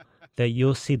Buffalo that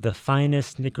you'll see the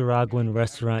finest Nicaraguan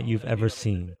restaurant you've ever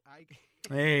seen.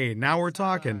 Hey, now we're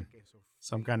talking.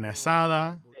 Some carne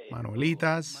asada,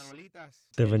 manuelitas.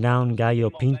 The renowned Gallo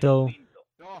Pinto.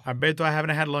 Alberto, I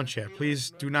haven't had lunch yet.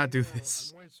 Please do not do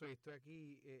this.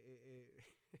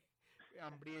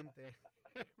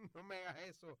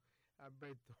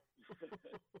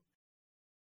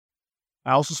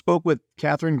 I also spoke with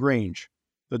Catherine Grange,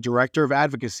 the Director of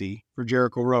Advocacy for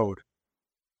Jericho Road,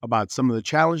 about some of the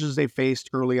challenges they faced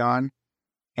early on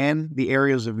and the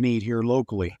areas of need here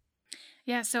locally.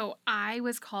 Yeah, so I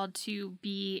was called to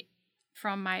be,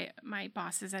 from my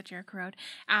bosses at Jericho Road,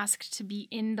 asked to be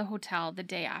in the hotel the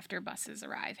day after buses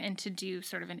arrive and to do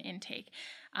sort of an intake.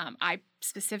 I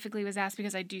specifically was asked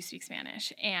because I do speak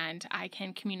Spanish and I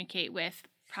can communicate with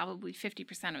probably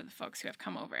 50% of the folks who have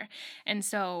come over. And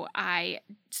so I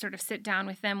sort of sit down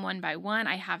with them one by one.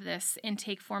 I have this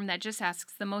intake form that just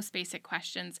asks the most basic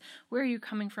questions. Where are you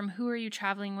coming from? Who are you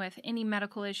traveling with? Any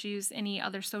medical issues? Any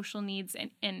other social needs?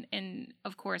 And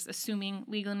of course, assuming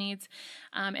legal needs.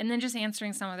 And then just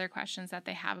answering some of their questions that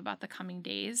they have about the coming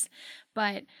days.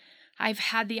 But I've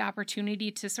had the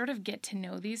opportunity to sort of get to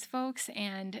know these folks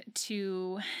and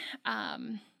to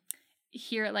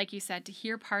hear, like you said, to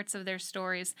hear parts of their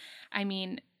stories. I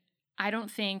mean, I don't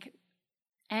think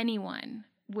anyone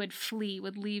would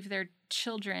leave their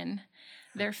children,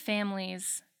 their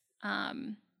families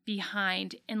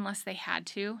behind unless they had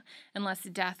to, unless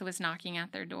death was knocking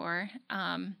at their door.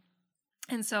 And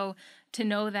so to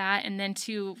know that and then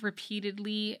to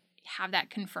repeatedly have that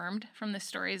confirmed from the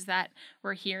stories that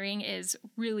we're hearing is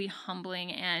really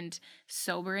humbling and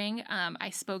sobering. I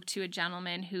spoke to a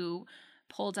gentleman who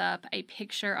pulled up a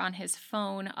picture on his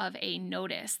phone of a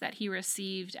notice that he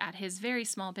received at his very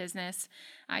small business.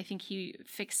 I think he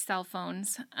fixed cell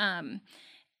phones.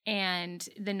 And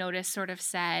the notice sort of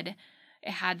said,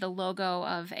 it had the logo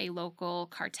of a local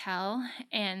cartel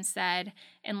and said,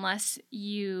 unless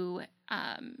you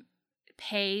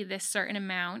pay this certain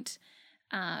amount,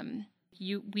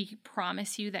 we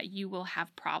promise you that you will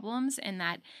have problems, and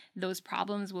that those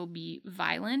problems will be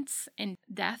violence and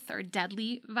death or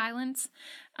deadly violence.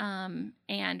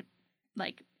 And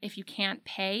like, if you can't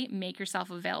pay, make yourself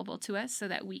available to us so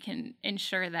that we can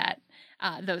ensure that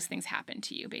those things happen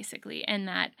to you, basically. And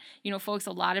that, folks,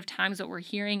 a lot of times what we're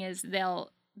hearing is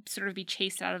they'll sort of be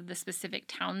chased out of the specific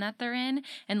town that they're in,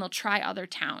 and they'll try other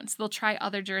towns. They'll try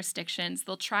other jurisdictions.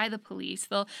 They'll try the police.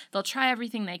 They'll try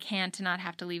everything they can to not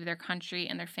have to leave their country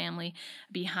and their family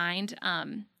behind.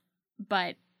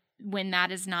 But when that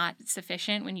is not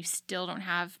sufficient, when you still don't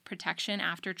have protection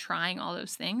after trying all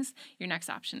those things, your next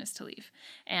option is to leave.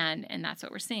 And that's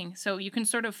what we're seeing. So you can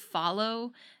sort of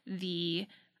follow the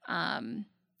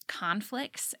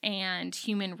conflicts and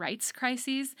human rights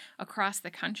crises across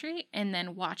the country and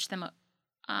then watch them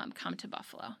come to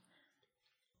Buffalo.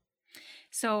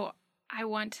 So I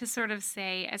want to sort of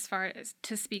say, as far as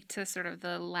to speak to sort of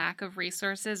the lack of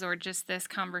resources or just this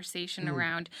conversation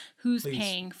around who's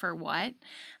paying for what.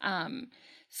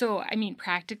 So, I mean,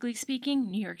 practically speaking,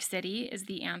 New York City is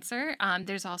the answer.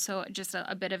 There's also just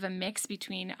a bit of a mix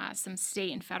between some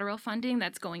state and federal funding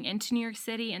that's going into New York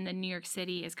City, and then New York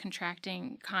City is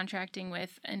contracting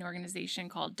with an organization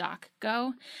called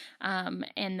DocGo,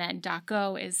 and then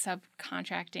DocGo is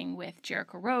subcontracting with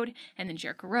Jericho Road, and then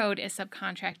Jericho Road is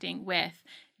subcontracting with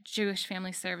Jewish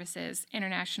Family Services,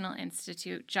 International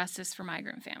Institute, Justice for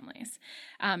Migrant Families,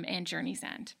 and Journey's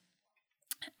End.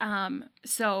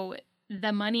 So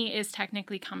the money is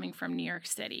technically coming from New York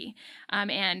City,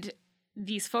 and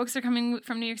these folks are coming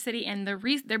from New York City, and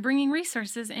they're bringing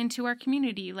resources into our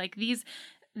community. Like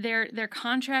they're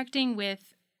contracting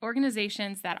with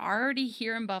organizations that are already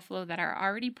here in Buffalo, that are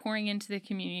already pouring into the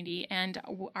community, and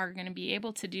are going to be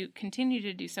able to continue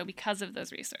to do so because of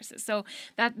those resources. So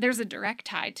that there's a direct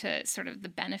tie to sort of the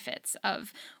benefits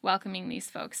of welcoming these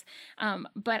folks.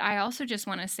 But I also just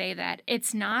want to say that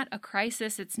it's not a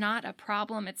crisis, it's not a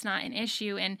problem, it's not an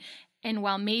issue. And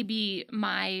while maybe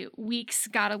my weeks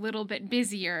got a little bit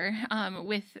busier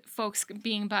with folks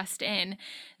being bussed in,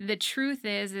 the truth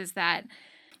is that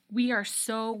we are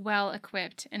so well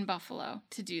equipped in Buffalo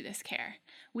to do this care.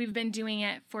 We've been doing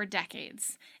it for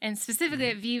decades. And specifically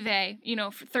at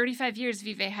Vive, for 35 years,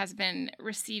 Vive has been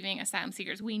receiving asylum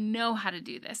seekers. We know how to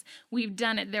do this. We've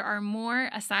done it. There are more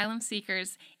asylum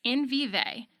seekers in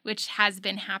Vive, which has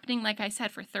been happening, like I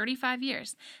said, for 35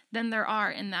 years, than there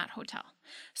are in that hotel.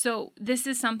 So this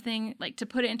is something, like, to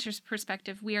put it into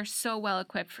perspective, we are so well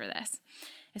equipped for this.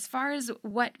 As far as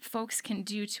what folks can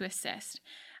do to assist,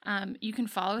 you can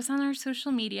follow us on our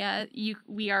social media.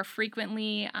 We are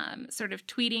frequently sort of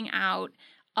tweeting out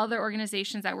other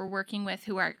organizations that we're working with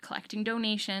who are collecting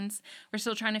donations. We're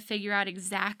still trying to figure out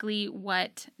exactly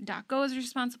what DocGo is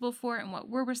responsible for and what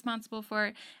we're responsible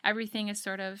for. Everything is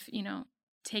sort of,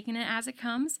 taking it as it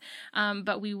comes.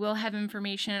 But we will have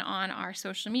information on our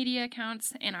social media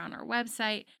accounts and on our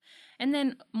website. And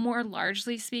then more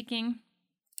largely speaking,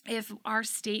 if our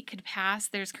state could pass,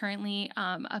 there's currently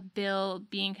a bill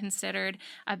being considered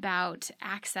about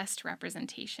access to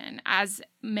representation. As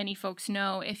many folks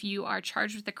know, if you are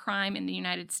charged with a crime in the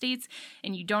United States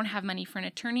and you don't have money for an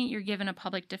attorney, you're given a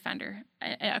public defender,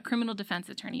 a criminal defense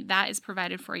attorney. That is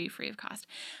provided for you free of cost.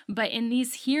 But in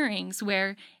these hearings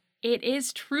where it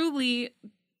is truly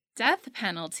death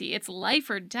penalty, it's life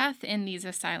or death in these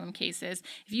asylum cases,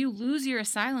 if you lose your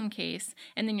asylum case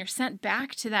and then you're sent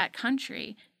back to that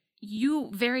country, you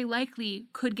very likely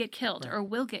could get killed or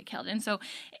will get killed. And so,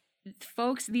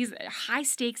 folks, these high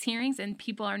stakes hearings, and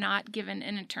people are not given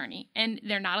an attorney, and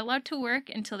they're not allowed to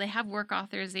work until they have work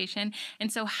authorization.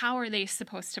 And so how are they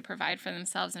supposed to provide for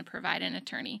themselves and provide an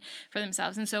attorney for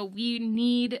themselves? And so we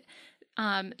need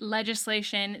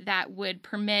legislation that would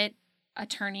permit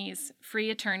free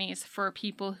attorneys for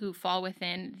people who fall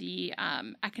within the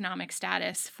economic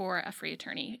status for a free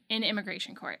attorney in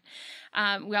immigration court.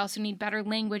 We also need better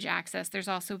language access. There's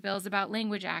also bills about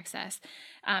language access.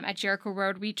 At Jericho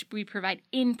Road, we provide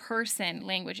in-person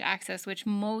language access, which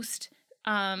most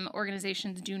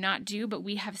organizations do not do, but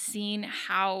we have seen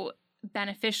how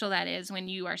beneficial that is when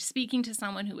you are speaking to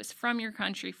someone who is from your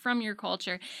country, from your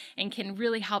culture, and can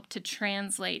really help to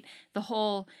translate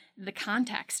the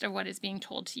context of what is being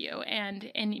told to you,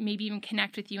 and maybe even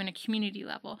connect with you in a community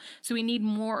level. So we need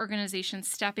more organizations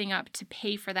stepping up to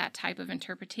pay for that type of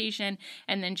interpretation,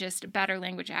 and then just better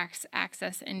language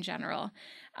access in general.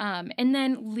 And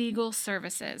then legal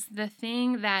services. The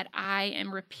thing that I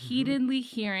am repeatedly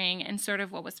hearing, and sort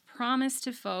of what was promised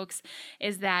to folks,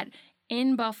 is that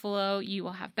in Buffalo, you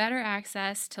will have better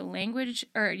access to language,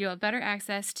 or you'll have better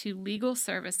access to legal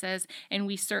services, and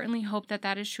we certainly hope that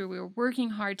that is true. We're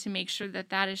working hard to make sure that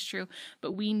that is true,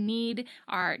 but we need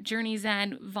our Journey's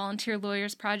End Volunteer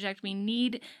Lawyers Project. We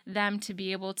need them to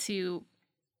be able to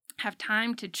have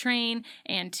time to train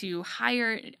and to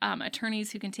hire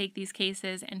attorneys who can take these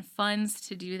cases, and funds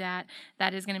to do that.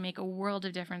 That is going to make a world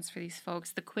of difference for these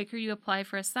folks. The quicker you apply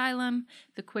for asylum,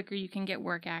 the quicker you can get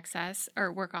work access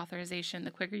or work authorization.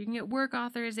 The quicker you can get work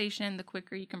authorization, the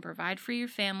quicker you can provide for your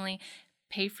family,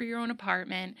 pay for your own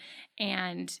apartment,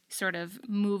 and sort of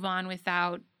move on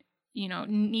without,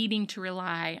 needing to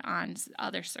rely on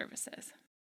other services.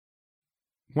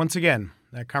 Once again,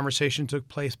 that conversation took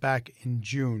place back in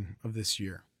June of this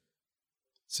year.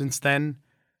 Since then,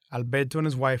 Alberto and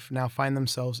his wife now find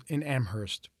themselves in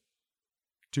Amherst.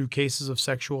 2 cases of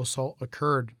sexual assault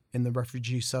occurred in the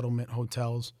refugee settlement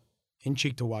hotels in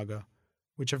Cheektowaga,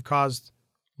 which have caused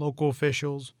local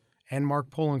officials and Mark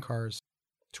Poloncarz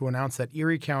to announce that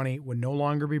Erie County would no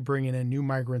longer be bringing in new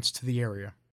migrants to the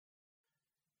area.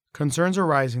 Concerns are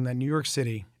rising that New York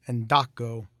City and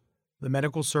DocGo, the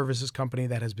medical services company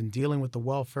that has been dealing with the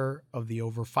welfare of the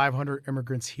over 500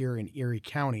 immigrants here in Erie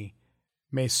County,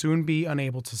 may soon be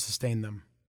unable to sustain them.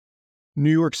 New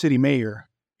York City Mayor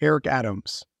Eric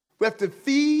Adams. We have to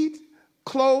feed,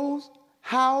 clothe,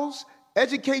 house,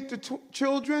 educate the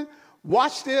children,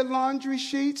 wash their laundry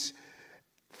sheets,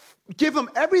 give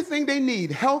them everything they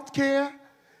need, health care.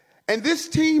 And this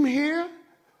team here,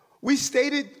 we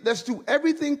stated, let's do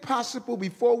everything possible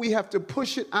before we have to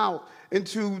push it out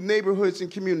into neighborhoods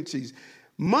and communities.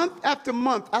 Month after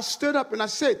month, I stood up and I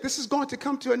said, this is going to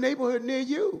come to a neighborhood near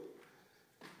you.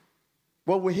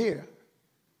 Well, we're here.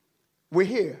 We're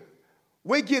here.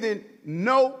 We're getting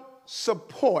no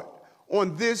support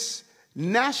on this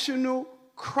national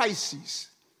crisis,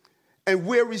 and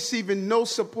we're receiving no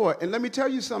support. And let me tell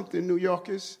you something, New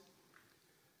Yorkers.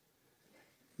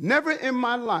 Never in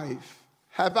my life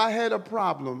have I had a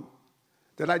problem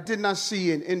that I did not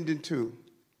see an ending to.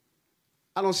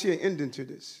 I don't see an ending to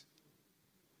this.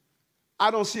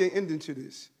 I don't see an ending to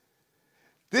this.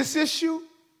 This issue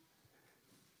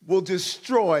will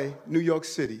destroy New York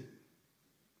City.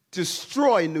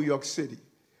 Destroy New York City.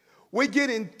 We're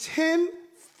getting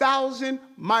 10,000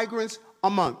 migrants a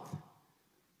month.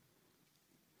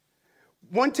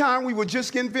 One time we were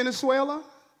just getting Venezuela.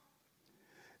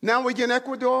 Now we're getting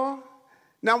Ecuador.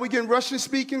 Now we're getting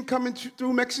Russian-speaking coming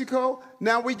through Mexico.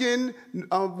 Now we're getting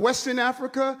Western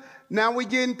Africa. Now we're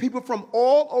getting people from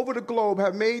all over the globe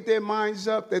have made their minds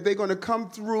up that they're going to come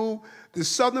through the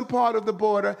southern part of the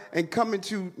border and come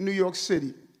into New York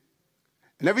City.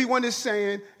 And everyone is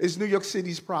saying it's New York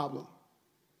City's problem.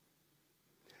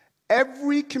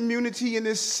 Every community in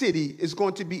this city is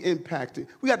going to be impacted.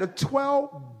 We got a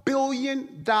 $12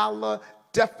 billion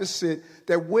deficit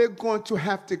that we're going to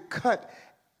have to cut.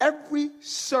 Every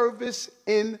service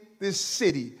in this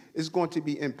city is going to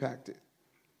be impacted.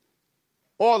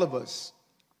 All of us.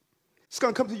 It's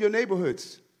going to come to your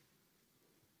neighborhoods.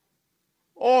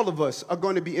 All of us are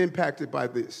going to be impacted by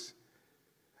this.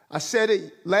 I said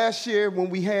it last year when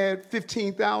we had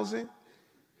 15,000. And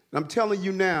I'm telling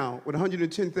you now, with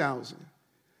 110,000,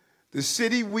 the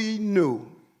city we knew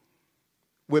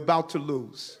we're about to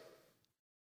lose.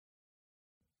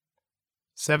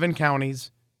 7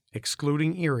 counties,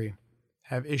 excluding Erie,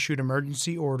 have issued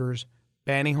emergency orders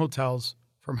banning hotels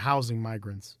from housing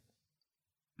migrants.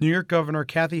 New York Governor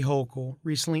Kathy Hochul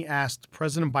recently asked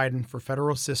President Biden for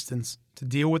federal assistance to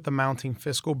deal with the mounting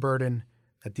fiscal burden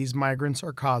that these migrants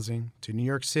are causing to New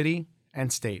York City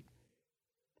and state.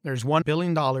 There's $1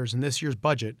 billion in this year's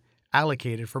budget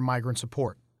allocated for migrant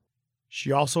support.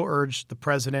 She also urged the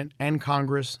president and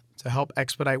Congress to help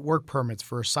expedite work permits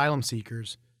for asylum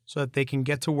seekers so that they can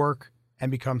get to work and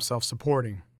become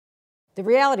self-supporting. The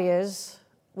reality is,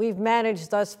 we've managed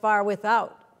thus far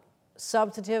without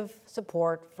substantive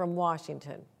support from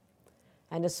Washington.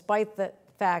 And despite the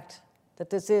fact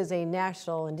that this is a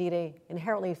national, indeed an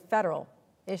inherently federal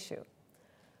issue.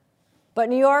 But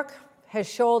New York has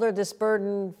shouldered this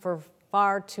burden for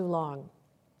far too long.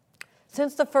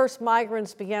 Since the first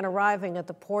migrants began arriving at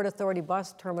the Port Authority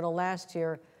bus terminal last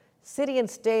year, City and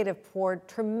state have poured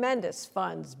tremendous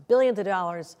funds, billions of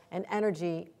dollars, and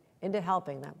energy into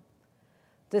helping them.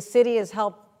 The city has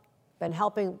been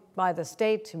helping by the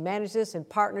state to manage this in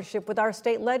partnership with our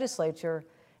state legislature.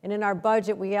 And in our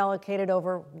budget, we allocated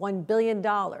over $1 billion,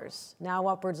 now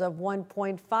upwards of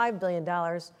 $1.5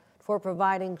 billion, for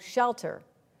providing shelter,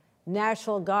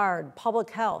 National Guard, public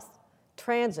health,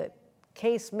 transit,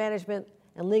 case management,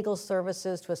 and legal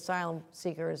services to asylum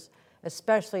seekers,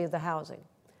 especially the housing.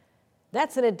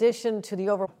 That's in addition to the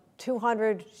over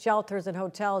 200 shelters and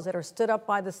hotels that are stood up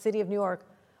by the City of New York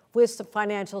with some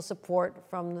financial support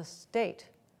from the state.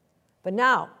 But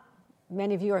now,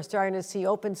 many of you are starting to see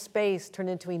open space turn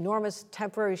into enormous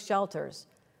temporary shelters,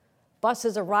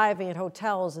 buses arriving at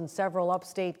hotels in several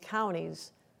upstate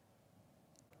counties.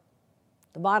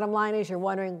 The bottom line is you're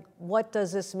wondering, what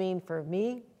does this mean for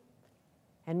me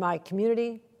and my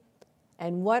community,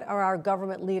 and what are our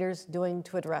government leaders doing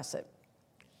to address it?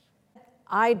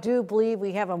 I do believe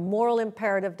we have a moral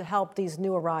imperative to help these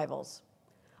new arrivals.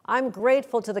 I'm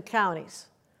grateful to the counties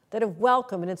that have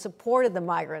welcomed and supported the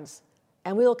migrants,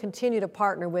 and we will continue to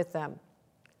partner with them.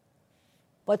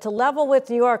 But to level with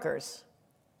New Yorkers,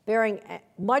 bearing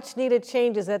much needed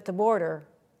changes at the border,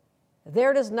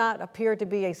 there does not appear to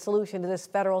be a solution to this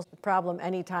federal problem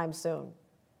anytime soon.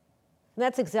 And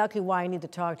that's exactly why I need to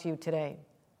talk to you today.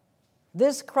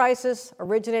 This crisis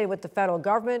originated with the federal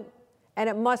government, and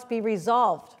it must be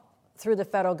resolved through the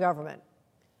federal government.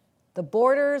 The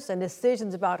borders and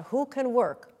decisions about who can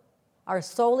work are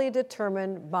solely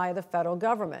determined by the federal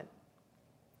government.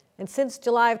 And since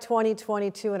July of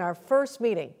 2022, in our first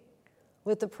meeting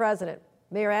with the president,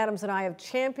 Mayor Adams and I have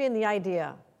championed the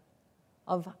idea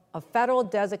of a federal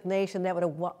designation that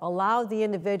would allow the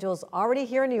individuals already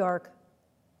here in New York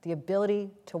the ability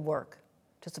to work,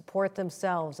 to support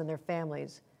themselves and their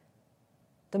families.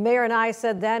 The mayor and I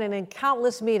said then, and in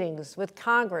countless meetings with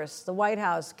Congress, the White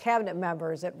House, cabinet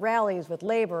members, at rallies with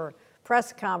labor,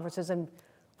 press conferences, and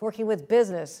working with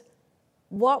business,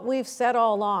 what we've said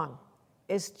all along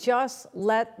is just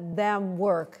let them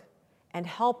work and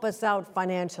help us out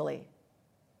financially.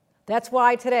 That's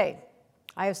why today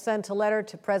I have sent a letter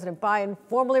to President Biden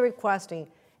formally requesting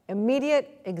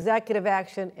immediate executive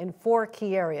action in 4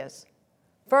 key areas.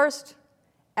 First,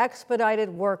 expedited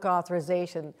work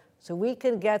authorization so we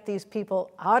can get these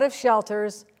people out of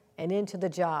shelters and into the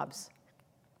jobs.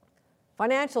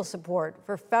 Financial support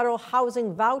for federal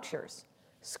housing vouchers,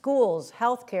 schools,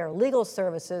 healthcare, legal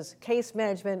services, case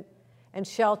management, and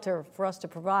shelter for us to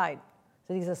provide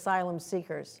to these asylum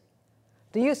seekers.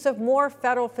 The use of more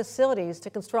federal facilities to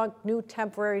construct new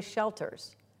temporary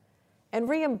shelters, and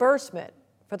reimbursement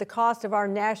for the cost of our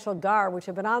National Guard, which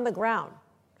have been on the ground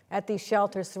at these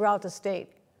shelters throughout the state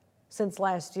since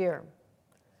last year.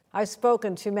 I've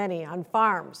spoken to many on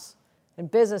farms and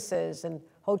businesses and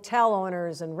hotel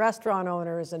owners and restaurant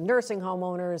owners and nursing home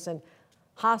owners and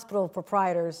hospital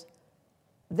proprietors.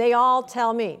 They all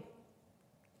tell me,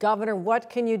 Governor, what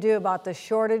can you do about the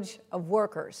shortage of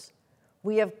workers?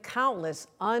 We have countless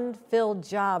unfilled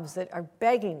jobs that are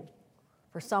begging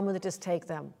for someone to just take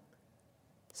them.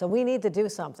 So we need to do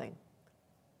something.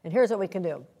 And here's what we can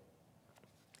do.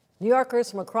 New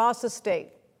Yorkers from across the state,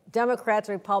 Democrats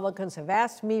and Republicans, have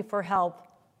asked me for help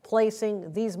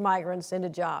placing these migrants into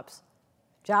jobs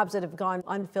that have gone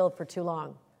unfilled for too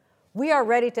long. We are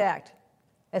ready to act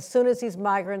as soon as these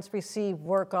migrants receive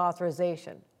work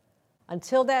authorization.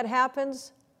 Until that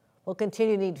happens, we'll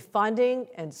continue to need funding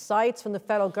and sites from the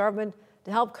federal government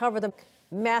to help cover the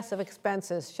massive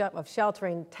expenses of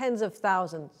sheltering tens of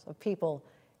thousands of people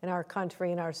in our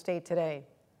country and our state today.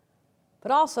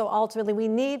 But also, ultimately, we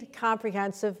need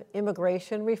comprehensive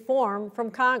immigration reform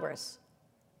from Congress.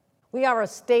 We are a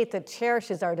state that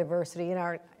cherishes our diversity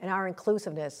and our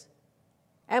inclusiveness,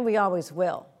 and we always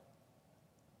will.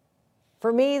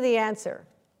 For me, the answer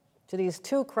to these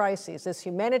 2 crises, this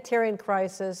humanitarian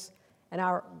crisis and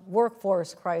our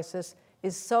workforce crisis,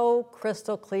 is so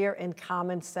crystal clear and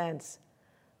common sense.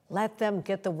 Let them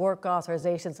get the work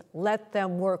authorizations. Let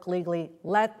them work legally.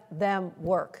 Let them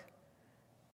work.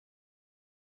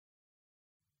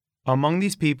 Among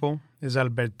these people is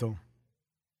Alberto.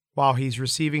 While he's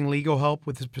receiving legal help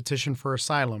with his petition for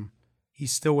asylum,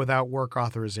 he's still without work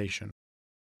authorization.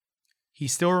 He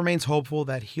still remains hopeful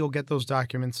that he'll get those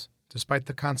documents, despite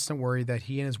the constant worry that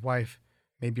he and his wife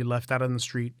may be left out on the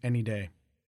street any day.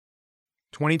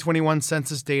 2021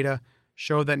 census data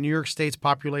showed that New York State's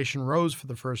population rose for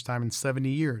the first time in 70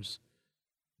 years,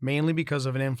 mainly because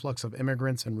of an influx of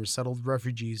immigrants and resettled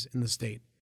refugees in the state.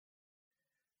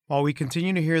 While we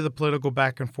continue to hear the political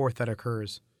back and forth that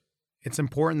occurs, it's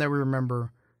important that we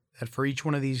remember that for each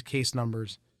one of these case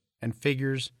numbers and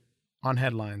figures on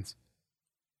headlines.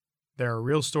 There are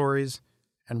real stories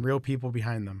and real people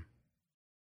behind them.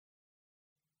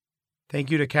 Thank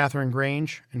you to Catherine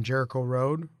Grange and Jericho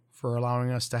Road for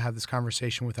allowing us to have this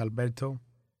conversation with Alberto.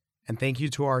 And thank you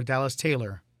to our Dallas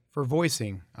Taylor for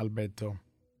voicing Alberto.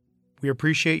 We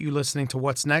appreciate you listening to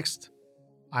What's Next.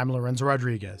 I'm Lorenzo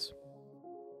Rodriguez.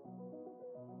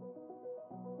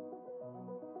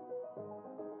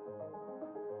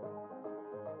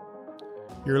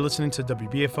 You're listening to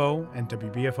WBFO and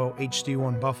WBFO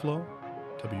HD1 Buffalo,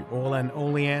 WOLN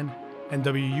Olean, and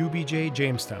WUBJ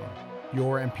Jamestown,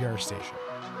 your NPR station.